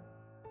sorry.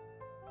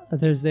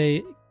 There's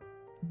a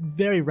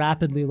very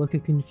rapidly look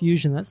of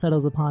confusion that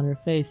settles upon her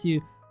face.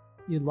 You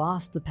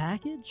lost the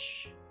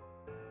package?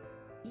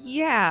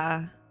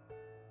 Yeah.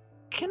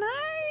 Can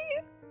I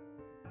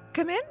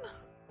come in?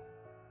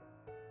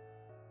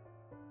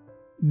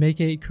 Make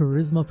a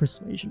charisma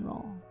persuasion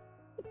roll.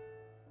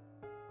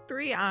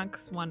 3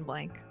 onks, 1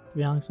 blank.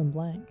 3 onks, 1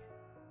 blank.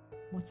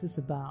 What's this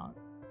about?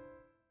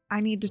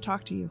 I need to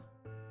talk to you.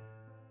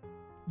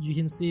 You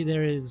can see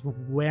there is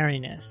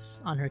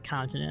wariness on her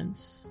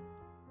countenance.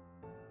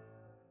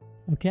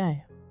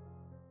 Okay.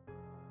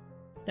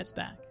 Steps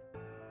back,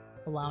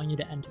 allowing you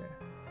to enter.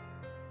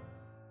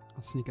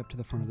 I'll sneak up to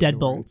the front of the door.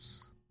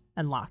 deadbolts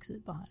and locks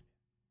it behind.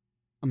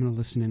 I'm going to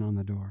listen in on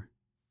the door.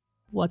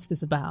 What's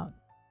this about?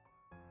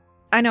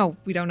 I know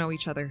we don't know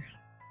each other.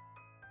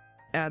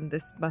 And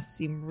this must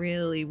seem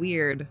really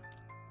weird.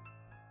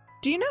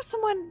 Do you know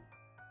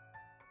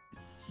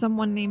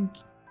someone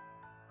named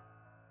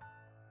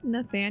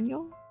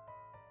Nathaniel?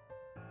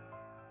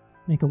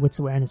 Make a wits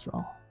awareness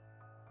roll.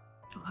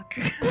 Fuck.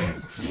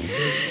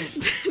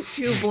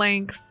 2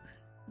 blanks,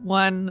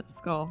 1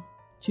 skull.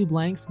 2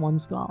 blanks, 1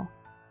 skull.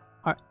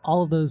 Are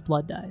all of those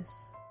blood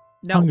dice?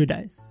 No. Hunger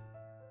dice.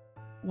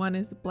 1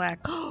 is black.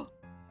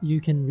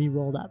 You can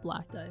re-roll that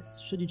black dice,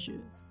 should you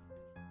choose.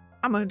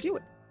 I'm gonna do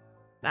it.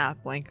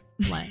 Blank.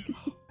 Blank.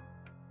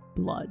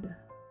 Blood.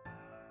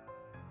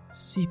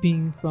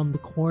 Seeping from the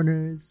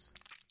corners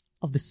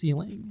of the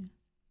ceiling.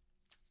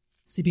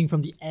 Seeping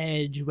from the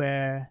edge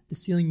where the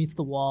ceiling meets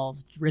the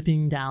walls,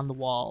 dripping down the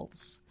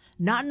walls.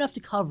 Not enough to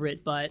cover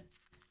it, but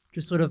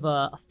just sort of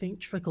a faint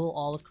trickle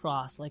all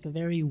across, like a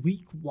very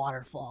weak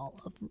waterfall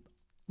of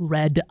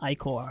red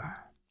ichor.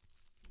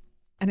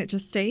 And it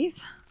just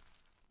stays?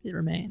 It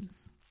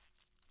remains.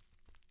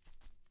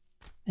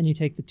 And you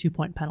take the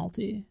 2-point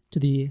penalty to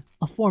the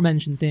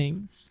aforementioned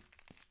things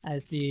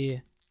as the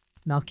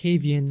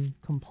Malkavian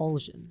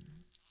compulsion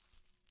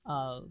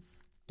of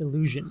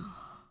delusion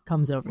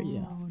comes over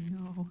you. Oh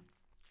no.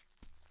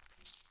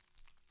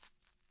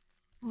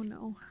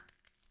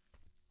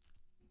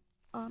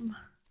 Oh no.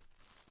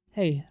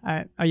 Hey,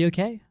 are you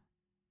okay?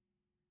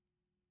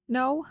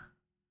 No.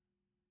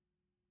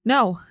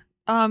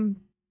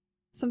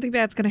 Something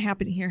bad's gonna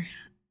happen here.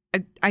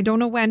 I don't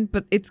know when,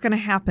 but it's gonna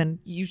happen.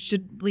 You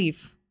should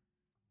leave.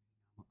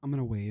 I'm going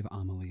to wave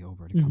Amelie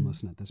over to come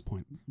listen at this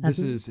point. This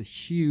Absolutely. is a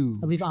huge... I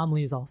believe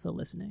Amelie is also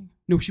listening.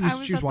 No, she was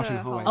at watching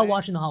the the hallway. Oh,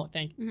 watching the hallway.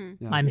 Thank you.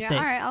 Mm-hmm. Yeah. My mistake. Yeah,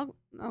 all right,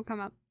 I'll come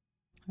up.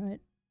 All right.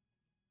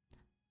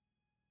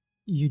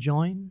 You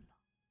join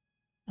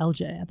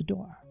LJ at the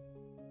door.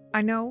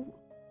 I know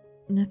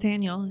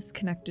Nathaniel is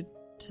connected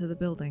to the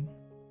building.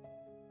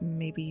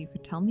 Maybe you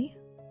could tell me?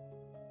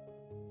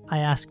 I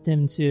asked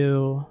him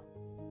to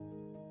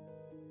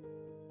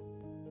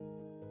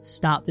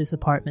stop this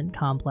apartment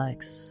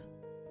complex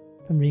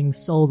from being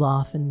sold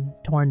off and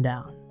torn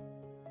down.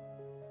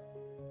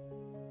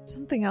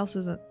 Something else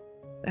isn't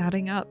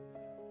adding up.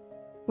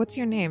 What's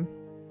your name?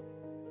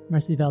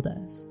 Mercy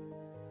Valdez.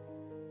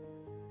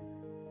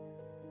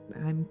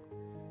 I'm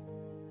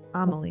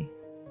Amelie.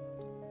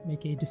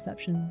 Make a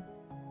deception.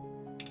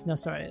 No,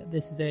 sorry.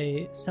 This is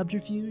a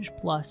subterfuge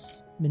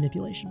plus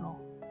manipulation roll.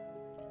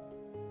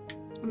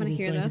 I'm going It is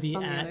to hear going this to be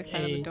on the other at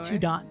side of a the door.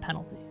 2-dot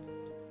penalty.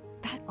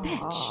 That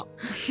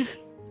bitch.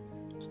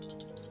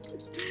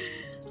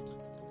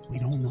 We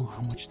don't know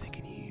how much they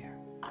can hear.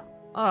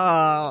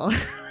 Oh,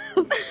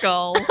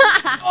 skull.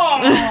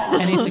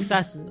 Any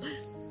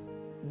successes?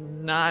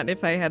 Not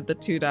if I had the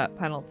 2-dot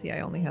penalty. I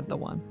only had the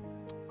 1.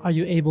 Are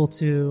you able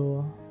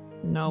to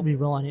Nope.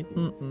 reroll any of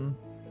these?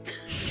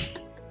 Mm-mm.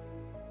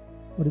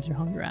 What is your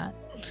hunger at?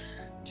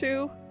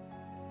 2.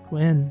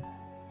 Quinn,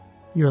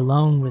 you're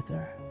alone with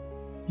her.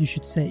 You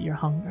should sate your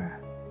hunger.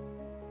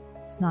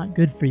 It's not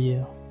good for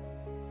you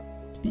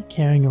to be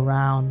carrying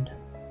around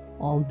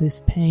all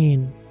this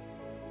pain.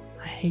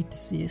 I hate to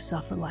see you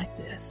suffer like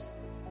this.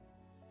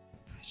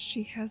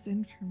 She has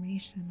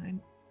information. And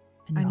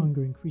your I'm-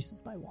 hunger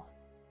increases by 1.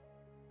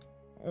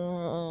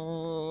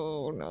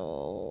 Oh,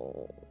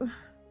 no.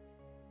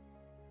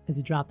 As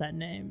you drop that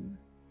name,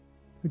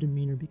 her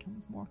demeanor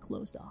becomes more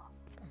closed off.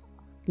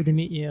 Good to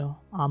meet you,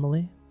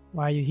 Amelie.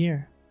 Why are you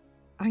here?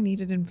 I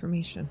needed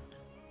information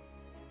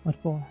What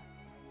for?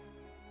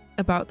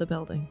 about the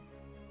building.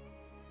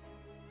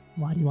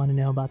 Why do you want to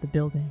know about the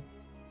building?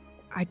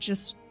 I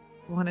just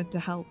wanted to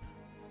help.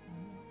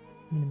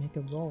 I'm going to make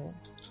a roll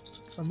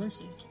for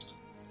mercy.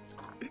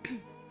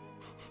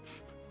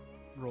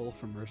 Roll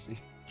for mercy.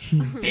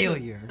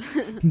 Failure.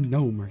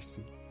 No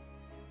mercy.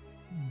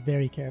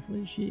 Very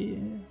carefully,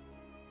 she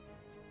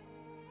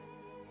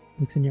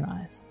looks in your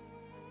eyes.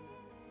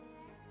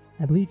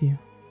 I believe you.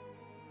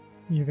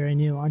 You're very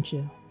new, aren't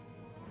you?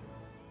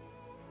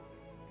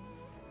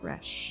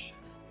 Fresh.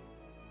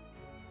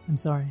 I'm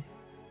sorry.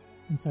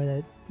 I'm sorry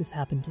that this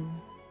happened to you.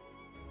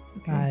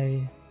 Okay.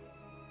 I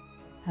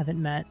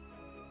haven't met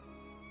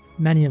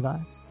many of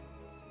us.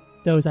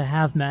 Those I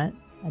have met,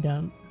 I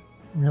don't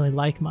really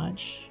like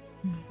much.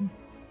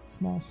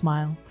 Small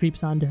smile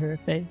creeps onto her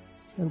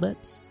face, her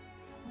lips.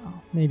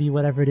 Oh, maybe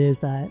whatever it is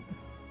that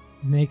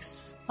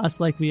makes us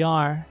like we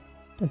are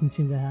doesn't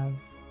seem to have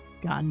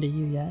gotten to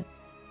you yet.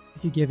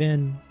 If you give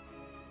in,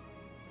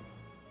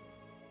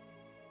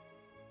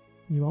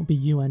 you won't be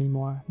you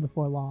anymore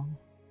before long.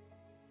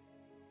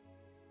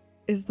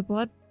 Is the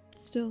blood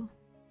still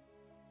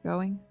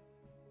going?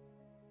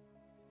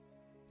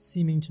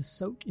 Seeming to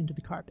soak into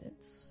the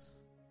carpets.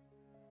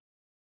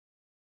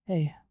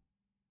 Hey.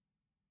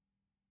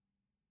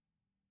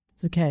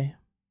 It's okay.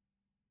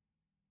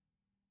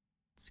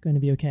 It's going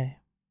to be okay.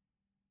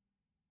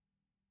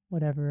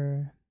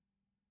 Whatever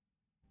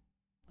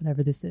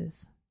this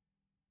is.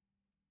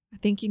 I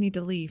think you need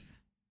to leave.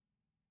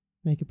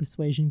 Make a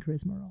persuasion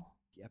charisma roll.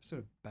 the episode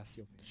of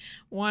Bestial Face.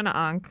 One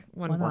Ankh,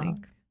 one blank.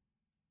 Ankh.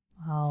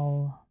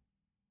 I'll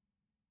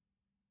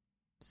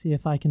see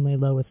if I can lay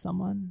low with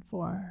someone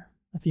for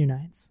a few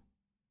nights.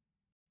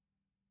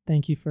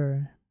 Thank you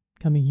for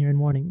coming here and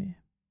warning me,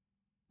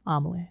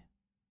 Amelie.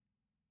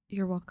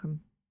 You're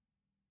welcome,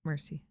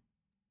 Mercy.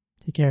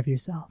 Take care of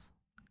yourself.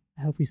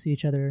 I hope we see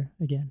each other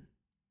again.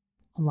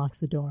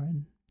 Unlocks the door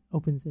and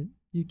opens it.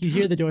 You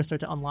hear the door start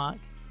to unlock.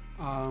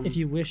 If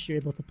you wish, you're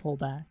able to pull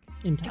back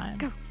in time.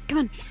 Go. Come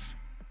on.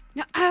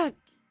 No,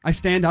 I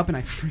stand up and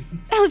I freeze.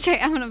 LJ,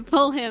 I'm going to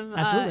pull him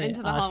Absolutely.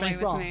 into the hallway Strength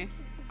with roll. me.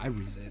 I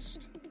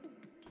resist.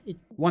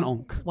 It- 1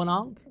 onk. One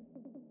Ankh.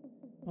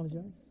 What was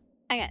yours?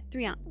 I got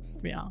 3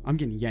 ounces. 3 Ankhs. I'm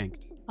getting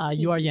yanked.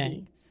 You are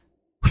yanked.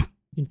 You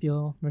can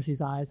feel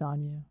Mercy's eyes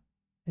on you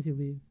as you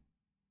leave.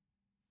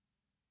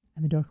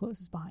 And the door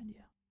closes behind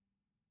you.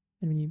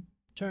 And when you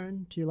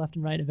turn to your left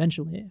and right,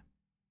 eventually,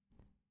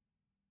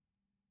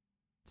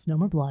 it's no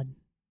more blood.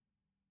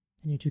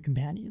 And your 2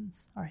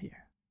 companions are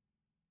here.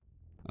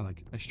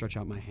 I stretch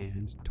out my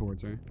hand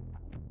towards her.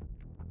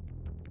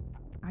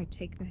 I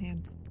take the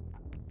hand.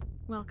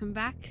 Welcome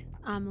back,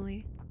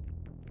 Amelie.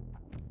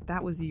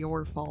 That was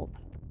your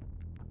fault.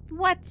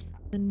 What?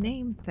 The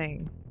name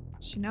thing.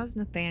 She knows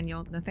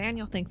Nathaniel.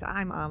 Nathaniel thinks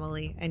I'm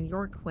Amelie, and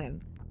you're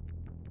Quinn.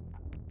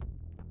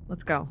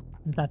 Let's go.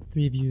 With that, the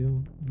 3 of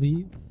you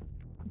leave.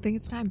 I think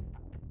it's time.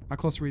 How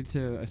close are we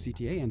to a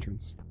CTA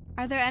entrance?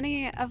 Are there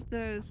any of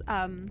those,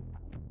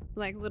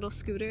 little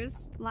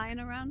scooters lying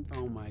around?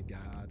 Oh my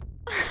god.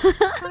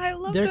 I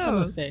love There's some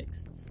those.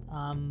 affixed.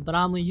 But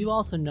Amelie, you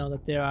also know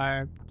that there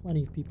are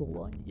plenty of people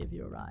willing to give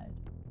you a ride.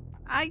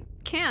 I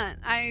can't.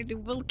 I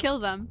will kill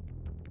them.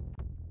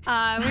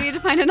 We need to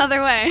find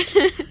another way.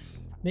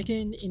 Make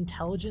an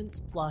intelligence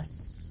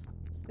plus.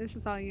 This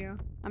is all you.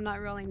 I'm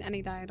not rolling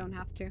any die. I don't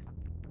have to.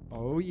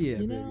 Oh yeah,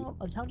 You baby. know,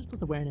 intelligence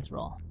plus awareness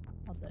roll,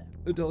 I'll say.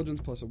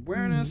 Intelligence plus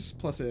awareness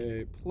plus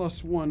a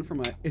 +1 for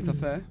my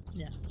Ithafe.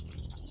 Yeah.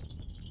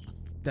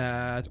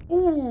 That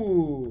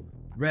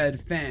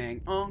red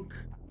fang unk.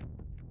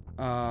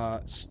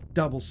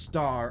 Double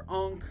star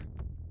unk.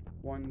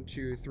 1,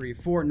 2, 3,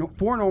 4.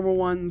 4 normal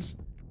ones,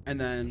 and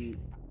then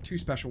 2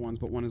 special ones,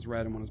 but 1 is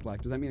red and 1 is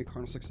black. Does that mean a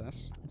cardinal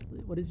success?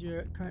 Absolutely. What is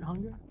your current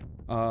hunger?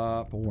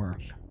 4.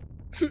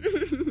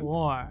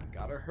 4.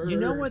 Gotta hurt. You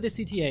know where the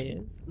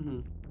CTA is. Mm-hmm.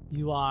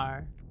 You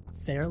are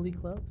fairly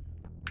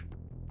close.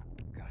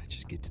 Gotta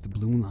just get to the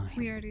blue line.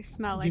 We already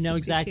smell like You know the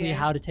exactly CTA.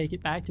 how to take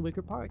it back to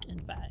Wicker Park, in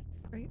fact.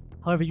 Right.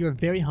 However, you are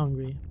very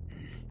hungry,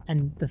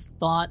 and the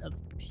thought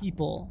of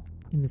people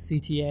in the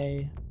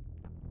CTA,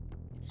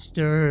 it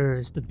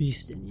stirs the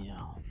beast in you.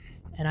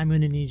 And I'm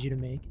going to need you to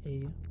make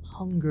a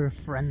hunger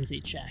frenzy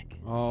check.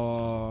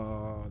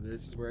 Oh,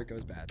 this is where it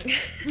goes bad.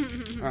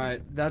 All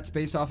right, that's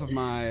based off of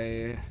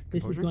my.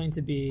 This is composure? going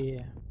to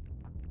be...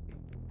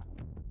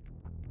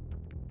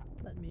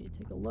 Let me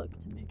take a look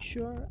to make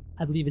sure.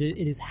 I believe it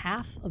is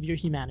half of your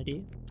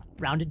humanity,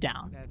 rounded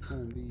down, That's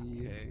gonna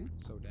be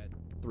so dead.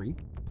 3,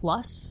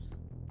 plus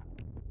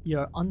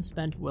your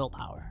unspent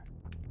willpower.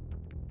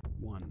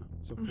 1,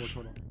 so 4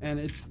 total. And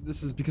this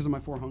is because of my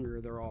 4 hunger.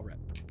 They're all red.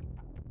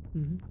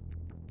 Mm-hmm.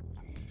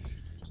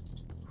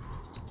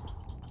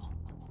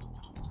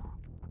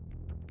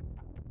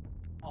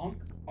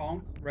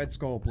 Onk, red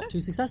skull, black. 2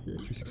 successes.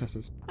 2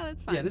 successes. Oh,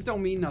 that's fine. Yeah, this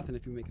don't mean nothing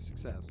if you make a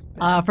success.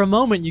 For a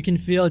moment, you can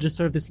feel just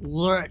sort of this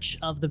lurch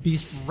of the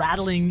beast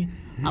rattling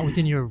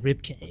within your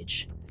rib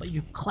cage, but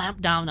you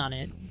clamp down on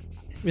it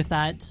with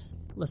that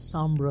La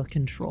Sombra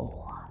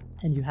control,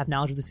 and you have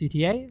knowledge of the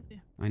CTA.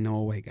 I know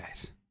a way,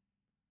 guys.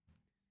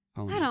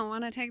 Follow me. I don't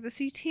want to take the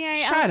CTA.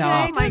 Shut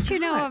LJ. up. Don't you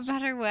know a gosh.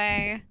 better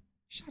way?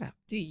 Shut up.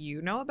 Do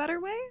you know a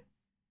better way?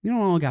 We don't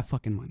all got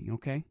fucking money,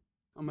 okay?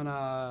 I'm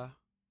gonna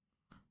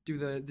do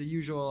the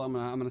usual. I'm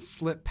gonna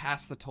slip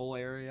past the toll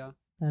area.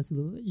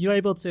 Absolutely. You're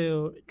able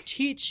to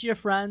teach your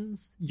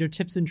friends your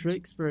tips and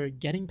tricks for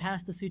getting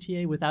past the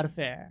CTA without a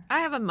fare. I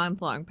have a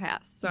month-long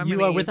pass, so I'm You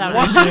gonna are use without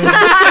it.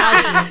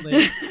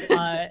 issue.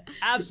 Absolutely.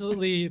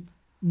 Absolutely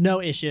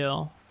no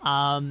issue.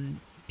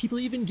 People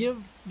even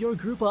give your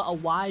group a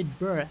wide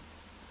berth,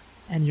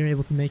 and you're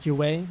able to make your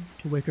way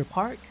to Wicker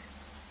Park,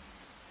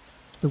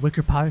 to the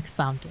Wicker Park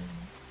fountain.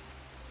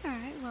 All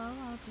right, well,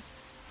 I'll just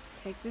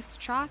take this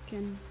chalk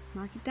and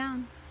mark it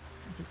down.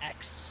 Like an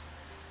X.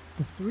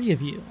 The 3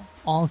 of you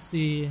all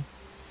see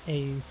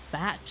a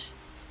fat,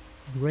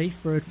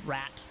 gray-furred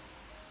rat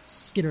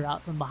skitter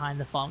out from behind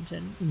the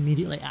fountain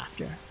immediately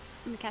after.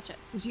 Let me catch it.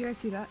 Did you guys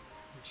see that?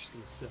 I'm just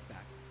gonna sit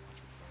back and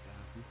watch what's about to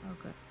happen. Oh,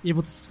 good. You're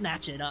able to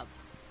snatch it up.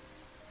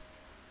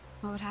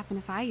 What would happen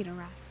if I eat a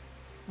rat?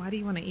 Why do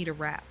you want to eat a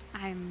rat?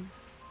 I'm We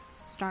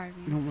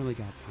starving. don't really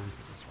got time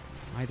for this right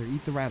now. Either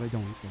eat the rat or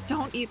don't eat the rat.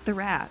 Don't eat the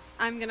rat.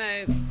 I'm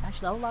gonna.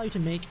 Actually, that'll allow you to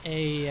make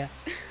a...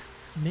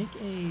 I'm gonna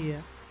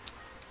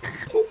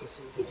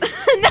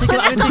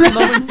take a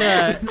moment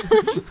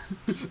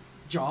to...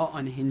 Jaw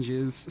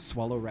unhinges,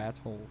 swallow rat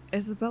whole.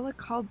 Isabella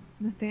called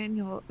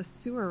Nathaniel a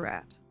sewer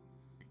rat.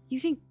 You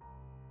think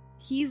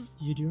he's?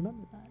 You do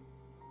remember that.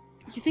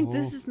 You think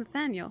this Oh. is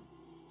Nathaniel?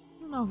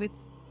 I don't know if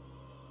it's...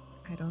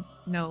 I don't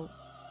know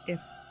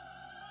if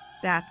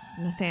that's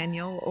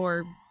Nathaniel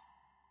or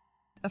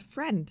a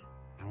friend.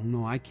 I don't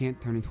know. I can't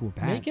turn into a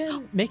bat.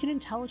 Make an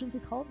intelligence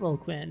occult roll,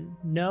 Quinn.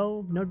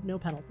 No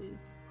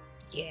penalties.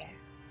 Yeah.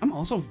 I'm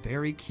also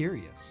very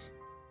curious.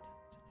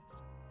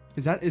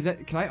 Is that?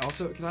 Can I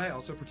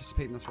also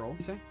participate in this roll?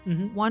 You say?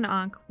 Mm-hmm. 1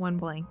 onk, 1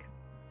 blank.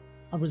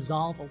 A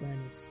resolve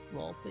awareness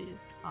roll,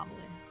 please,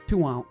 Amelie. 2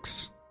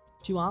 onks.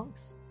 2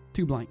 onks.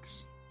 2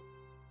 blanks.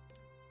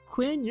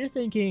 Quinn, you're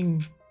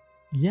thinking,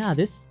 yeah,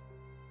 this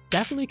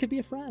definitely could be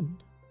a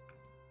friend.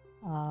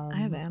 I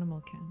have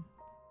animal kin.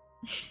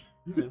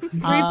 3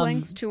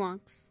 blanks, 2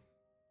 onks.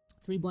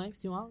 3 blanks,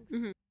 2 onks?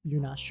 Mhm.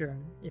 You're not sure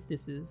if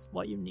this is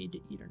what you need to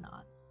eat or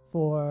not.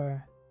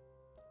 For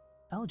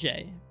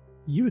LJ,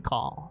 you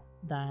recall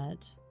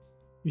that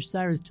your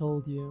Cyrus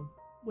told you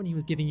when he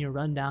was giving you a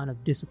rundown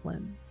of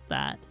disciplines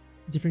that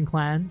different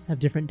clans have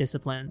different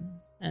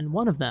disciplines, and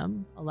one of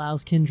them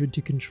allows kindred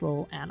to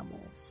control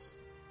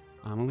animals.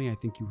 Amelie, I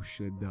think you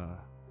should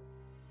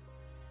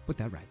put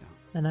that right down.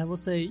 And I will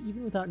say,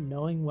 even without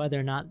knowing whether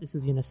or not this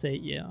is going to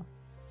sate you,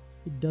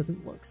 it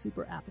doesn't look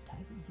super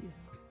appetizing to you.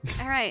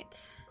 All right,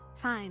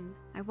 fine.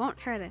 I won't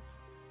hurt it.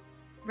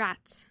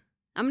 Rat.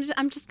 I'm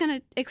just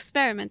gonna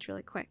experiment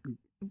really quick.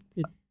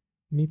 It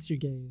meets your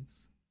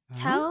gaze.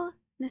 Tell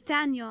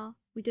Nathaniel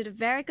we did a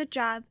very good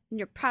job and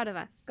you're proud of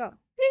us. Go.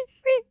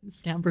 It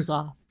scampers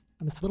off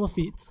on its little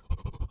feet,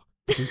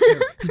 This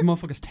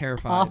motherfucker's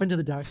terrified. off into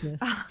the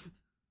darkness.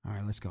 All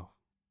right, let's go.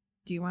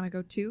 Do you want to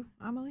go too,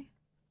 Amelie?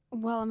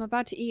 Well, I'm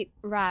about to eat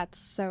rats,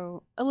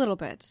 so a little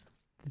bit.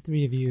 The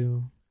three of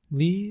you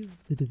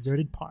leave the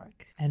deserted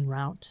park en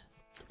route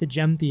to the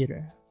Gem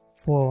Theater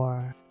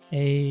for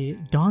a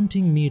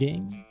daunting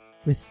meeting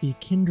with the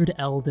kindred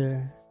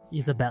elder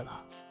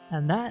Isabella.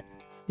 And that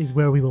is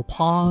where we will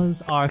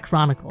pause our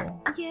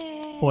chronicle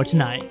Yay! for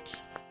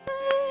tonight.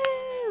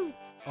 Woo!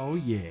 Oh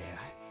yeah,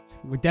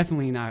 we're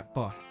definitely not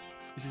fucked.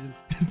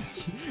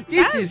 This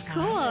That is was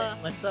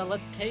cool.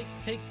 Let's take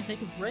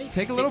a break.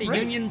 Take a little the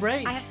break. union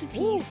break. I have to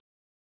pee.